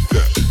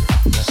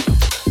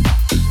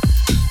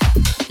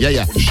 Yeah,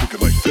 yeah. When you shake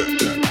it like that,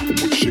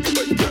 when you shake it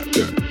like that,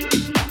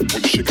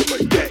 when you shake it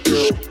like that,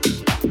 girl.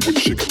 When you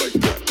shake it like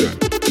that,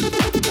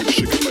 when you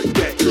shake it like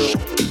that, girl.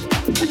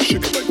 When you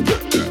shake it like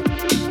that,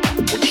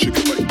 when you shake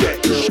it like that,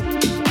 girl.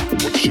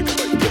 When you shake it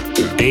like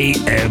that,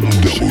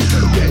 AMW.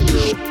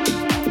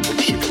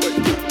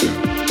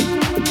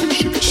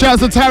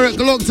 Shouts to Tarek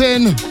locked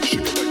in.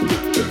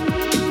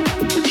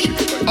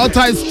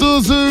 Otai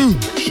Stuzu.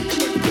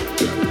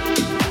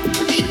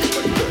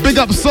 Big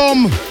up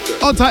Som.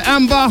 Otai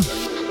Amber.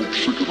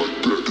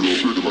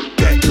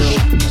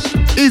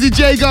 Easy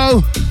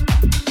Jago.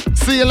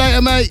 See you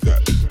later, mate.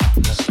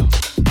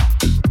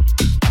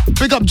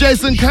 Big up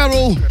Jason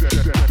Carroll.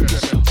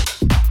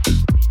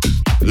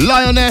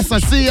 Lioness, I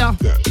see ya.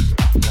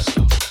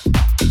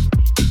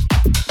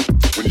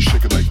 When you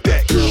shake it like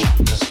that, girl.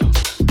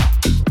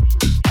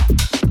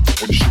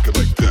 When you shake it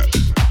like that.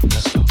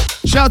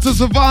 Shout to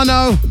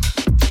Savano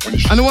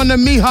and the one that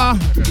Miha.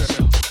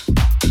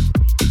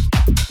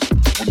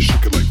 When you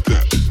shake it like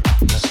that.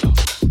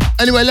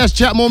 Anyway, let's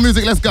chat more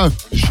music. Let's go. When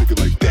you shake it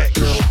like that,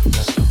 girl.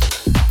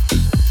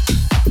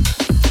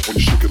 When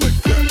you shake it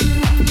like that.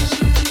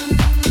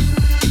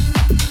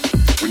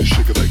 When you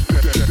shake it like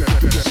that.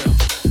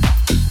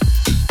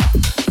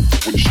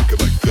 When you shake it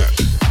like that.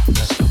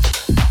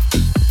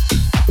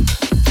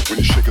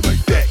 When you shake it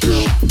like that,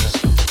 girl.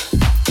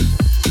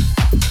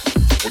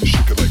 When you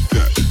shake it like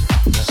that.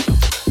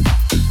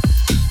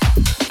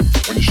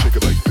 When you shake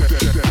it like that.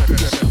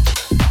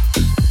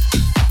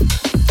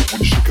 When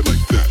you shake it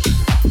like that.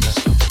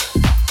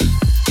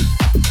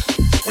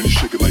 When you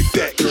shake it like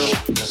that, girl.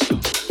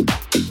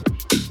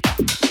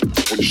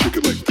 When you shake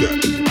it like that.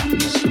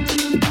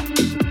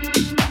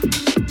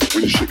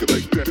 When you shake it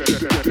like that.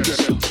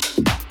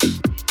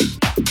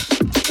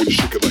 When you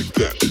shake it like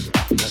that.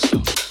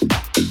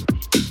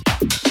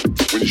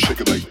 When you shake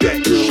it like that,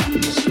 girl.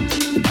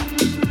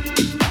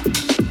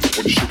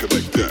 When you shake it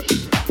like that.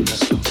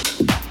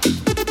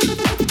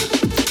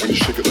 When you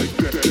shake it like that. When you shake it like that. When you shake it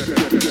like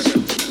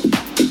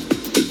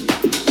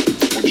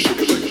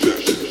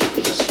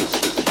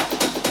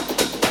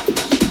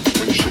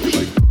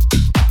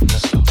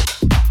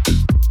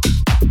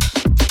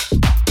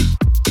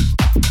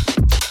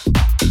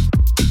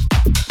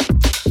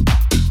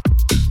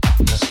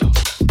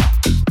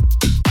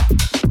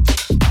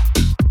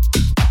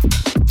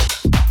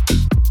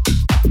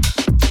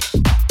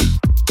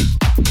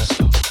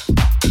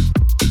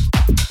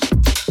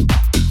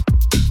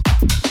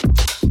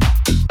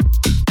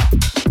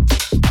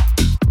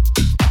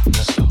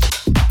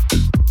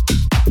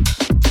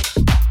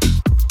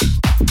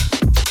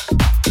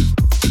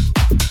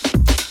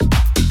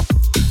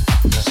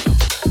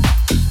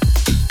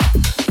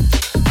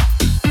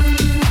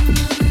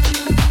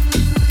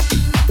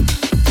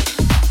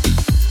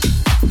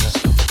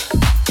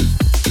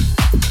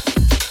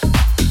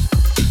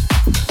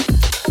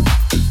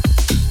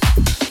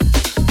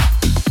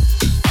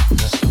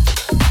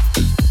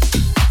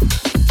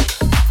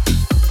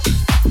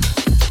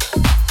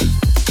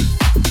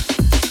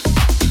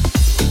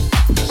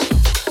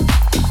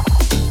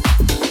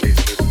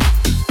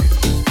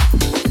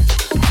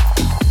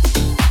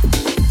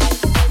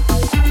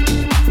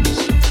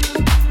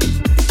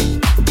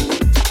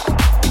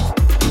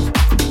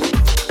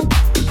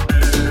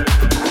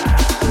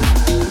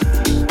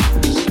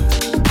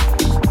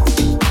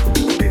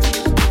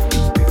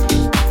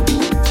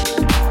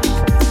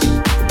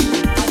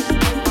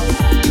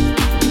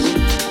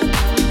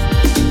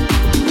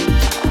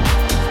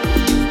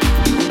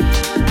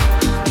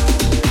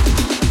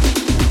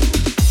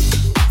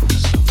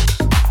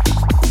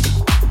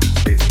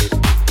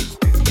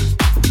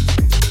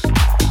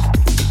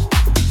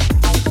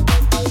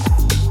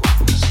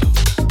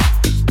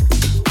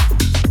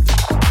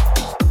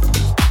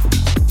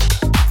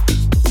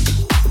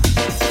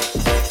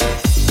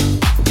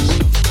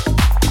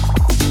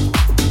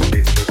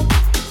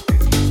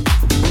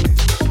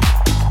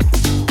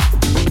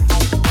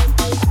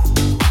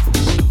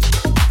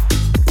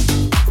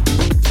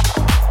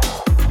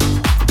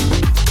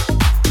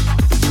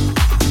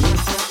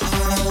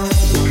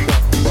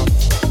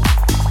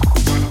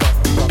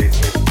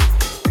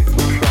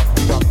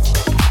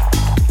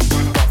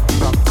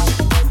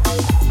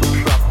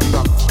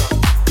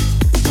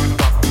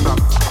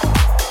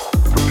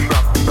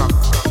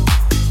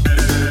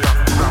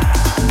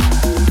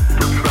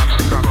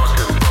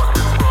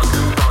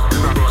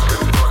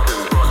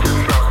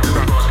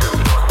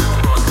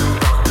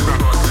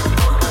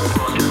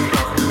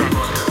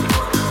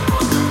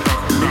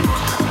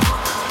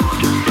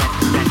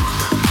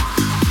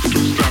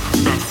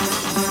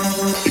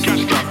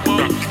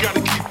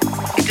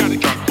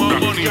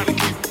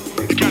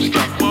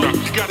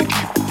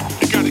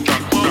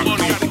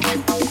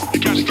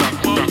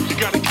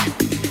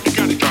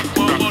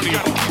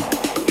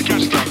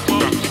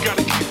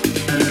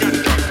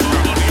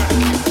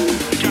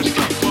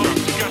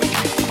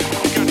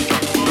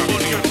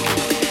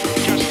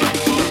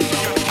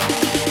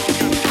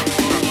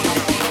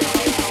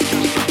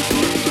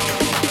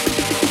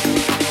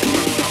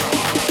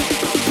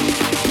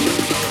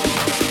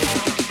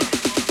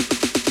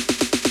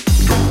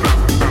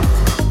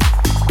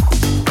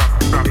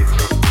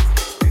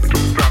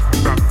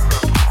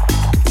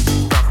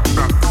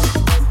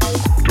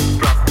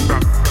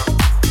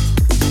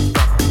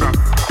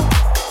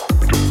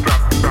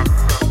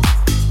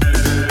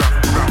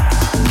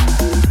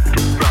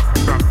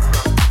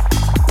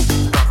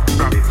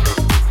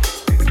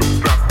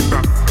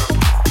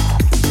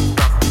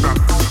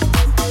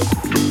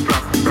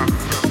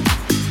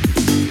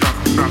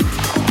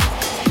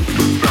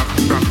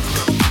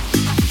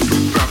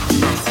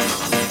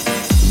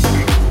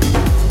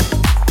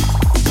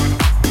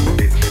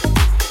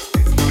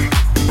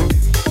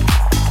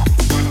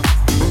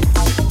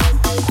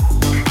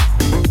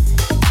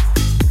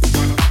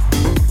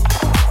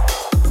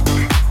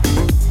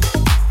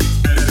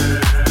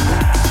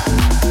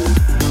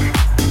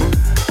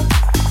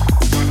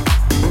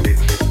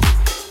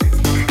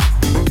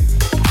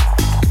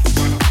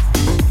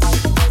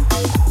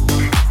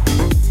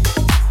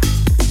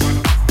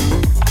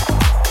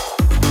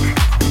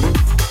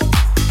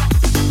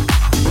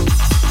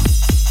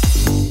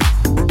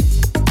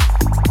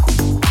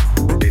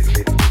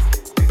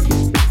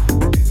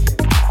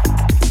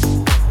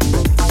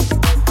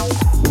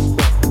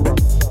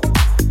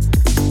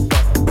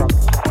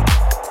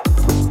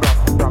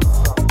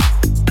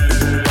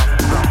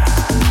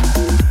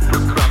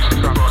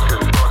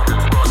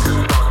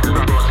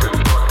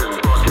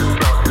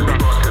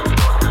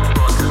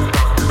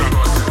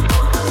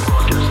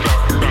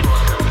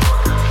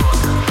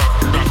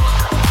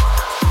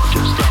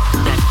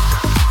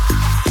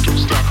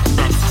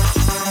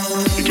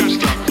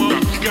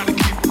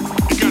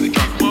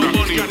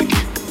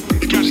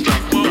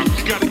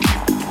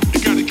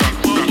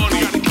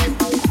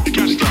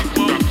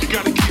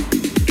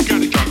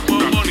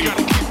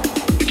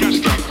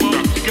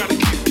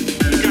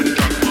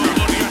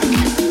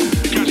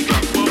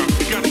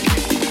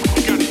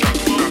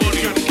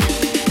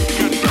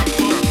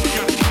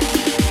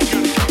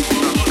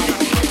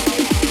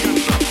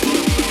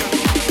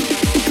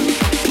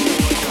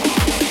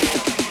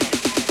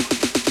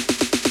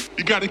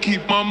gotta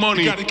keep my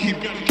money. Gotta keep.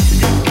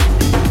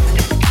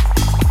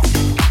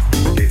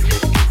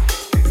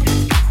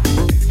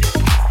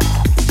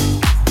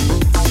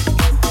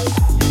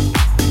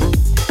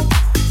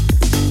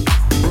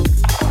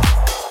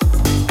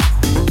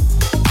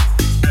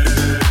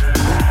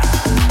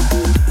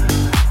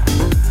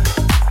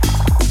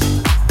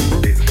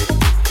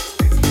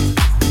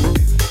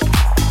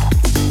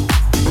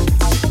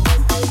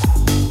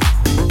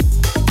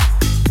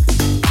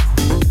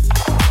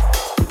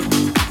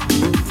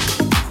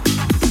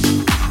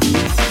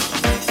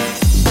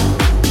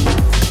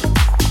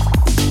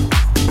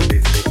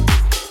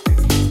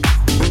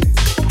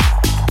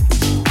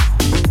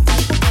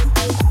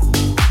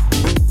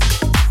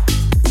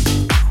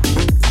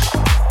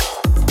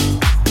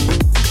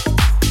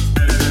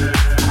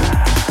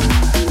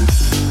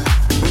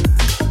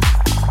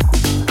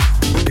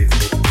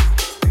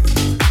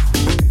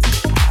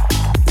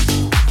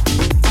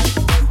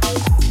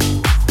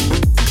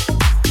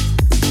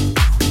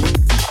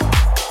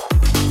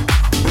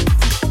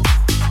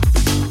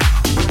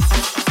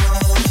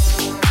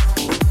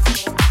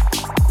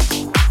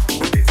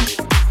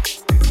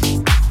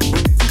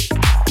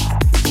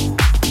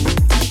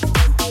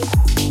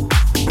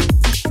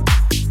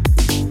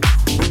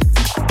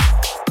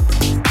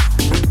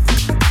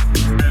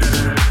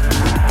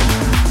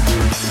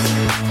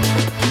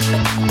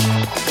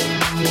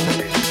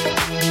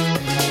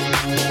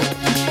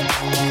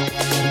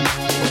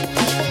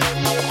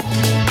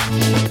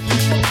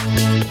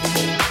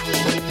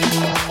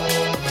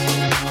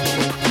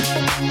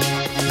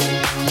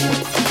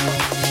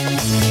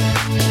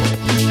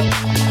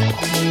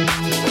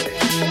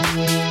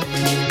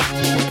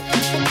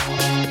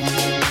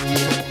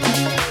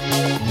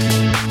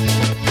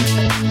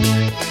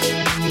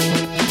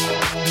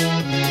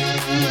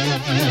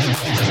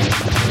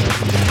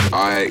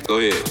 Alright, go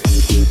ahead.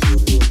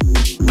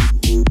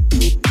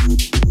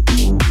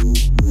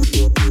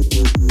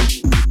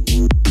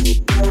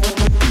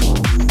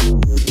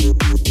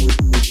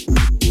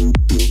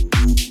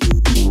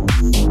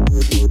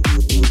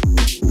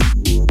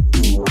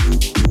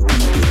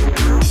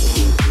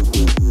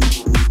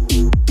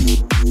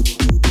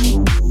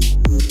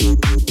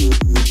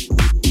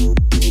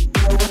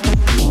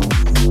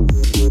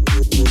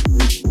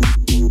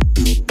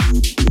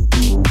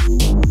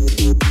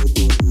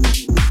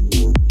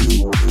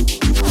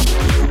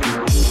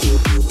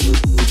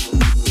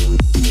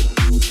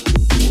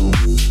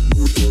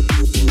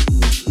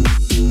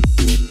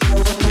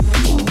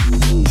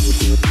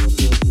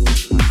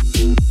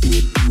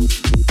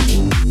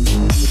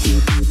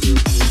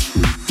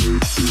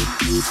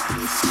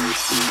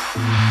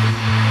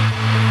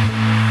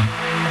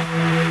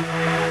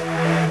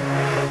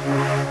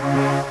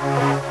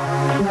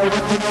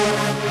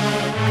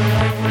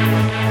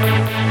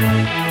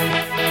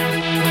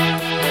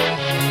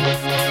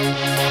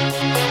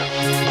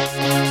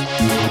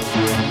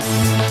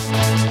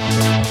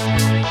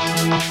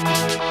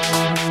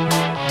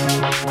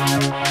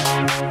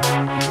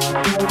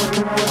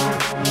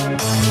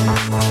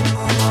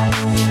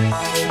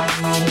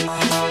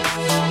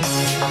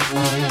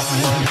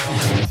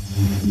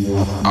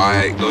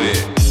 Alright, go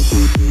ahead.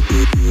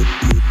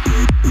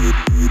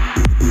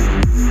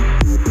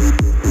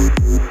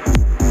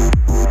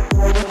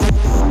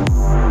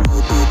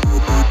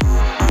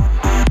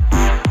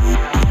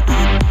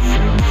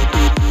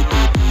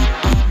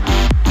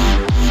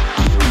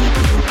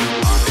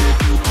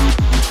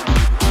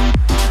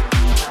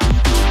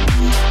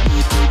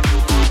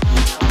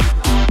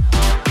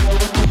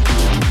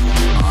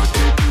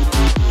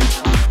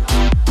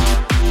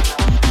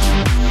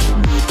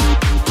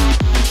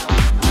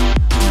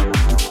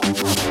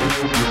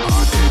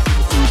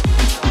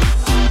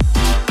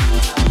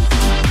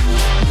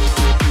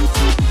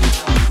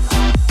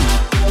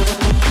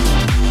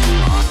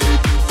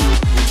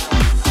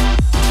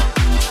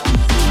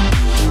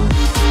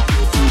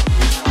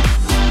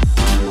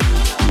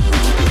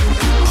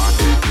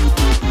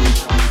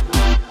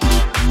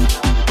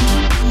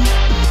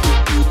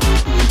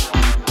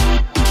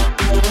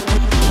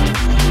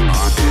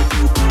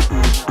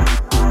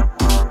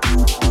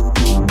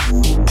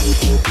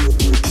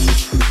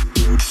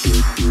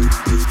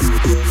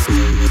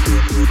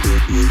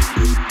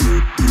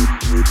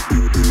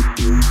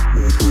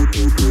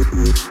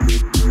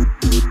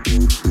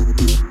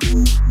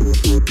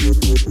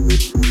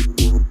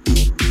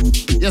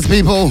 Yes,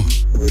 people.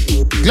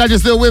 Glad you're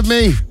still with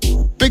me.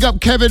 Big up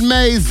Kevin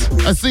Mays.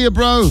 I see you,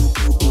 bro.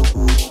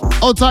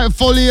 Old tight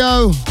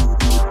Folio.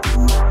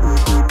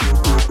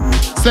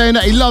 Saying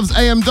that he loves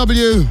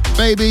AMW,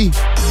 baby.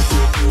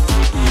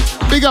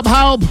 Big up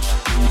Halb.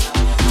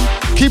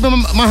 Keeping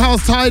my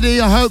house tidy,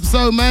 I hope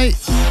so, mate.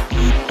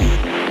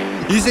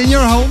 He's in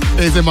your home?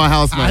 He's in my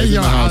house, mate. He's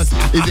in my house.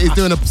 He's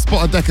doing a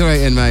spot of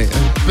decorating, mate.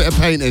 A bit of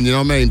painting, you know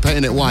what I mean?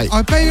 Painting it white.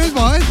 I paint it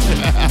white?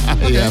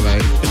 Okay. Yeah,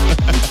 mate.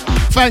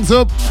 Thanks,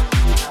 Hub.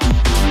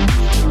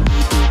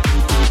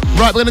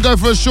 Right, we're going to go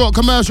for a short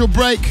commercial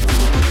break.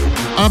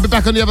 And I'll be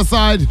back on the other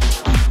side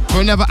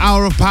for another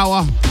hour of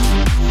power.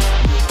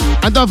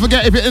 And don't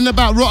forget, if you're in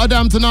about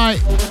Rotterdam tonight,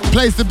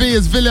 place to be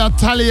is Villa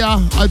Talia,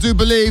 I do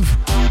believe.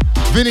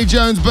 Vinnie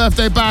Jones'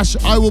 birthday bash,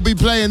 I will be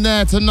playing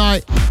there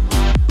tonight.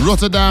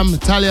 Rotterdam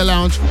Talia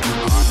Lounge.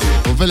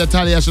 Or Villa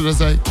Talia, should I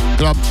say.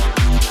 Club.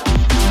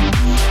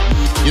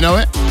 You know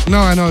it? No,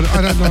 I don't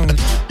know it.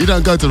 You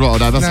don't go to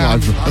Rotterdam, that's why I'm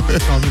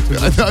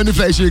the only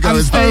place you go I'm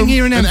is staying home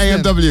here in and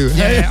Amsterdam. AMW.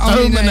 Yeah,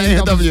 Home and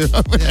AMW.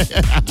 Top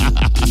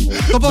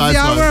of the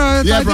hour. Yeah,